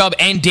Cook, Nick Chubb,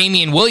 and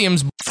Damian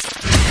Williams.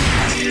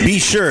 Be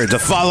sure to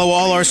follow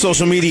all our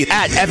social media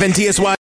at FNTSY.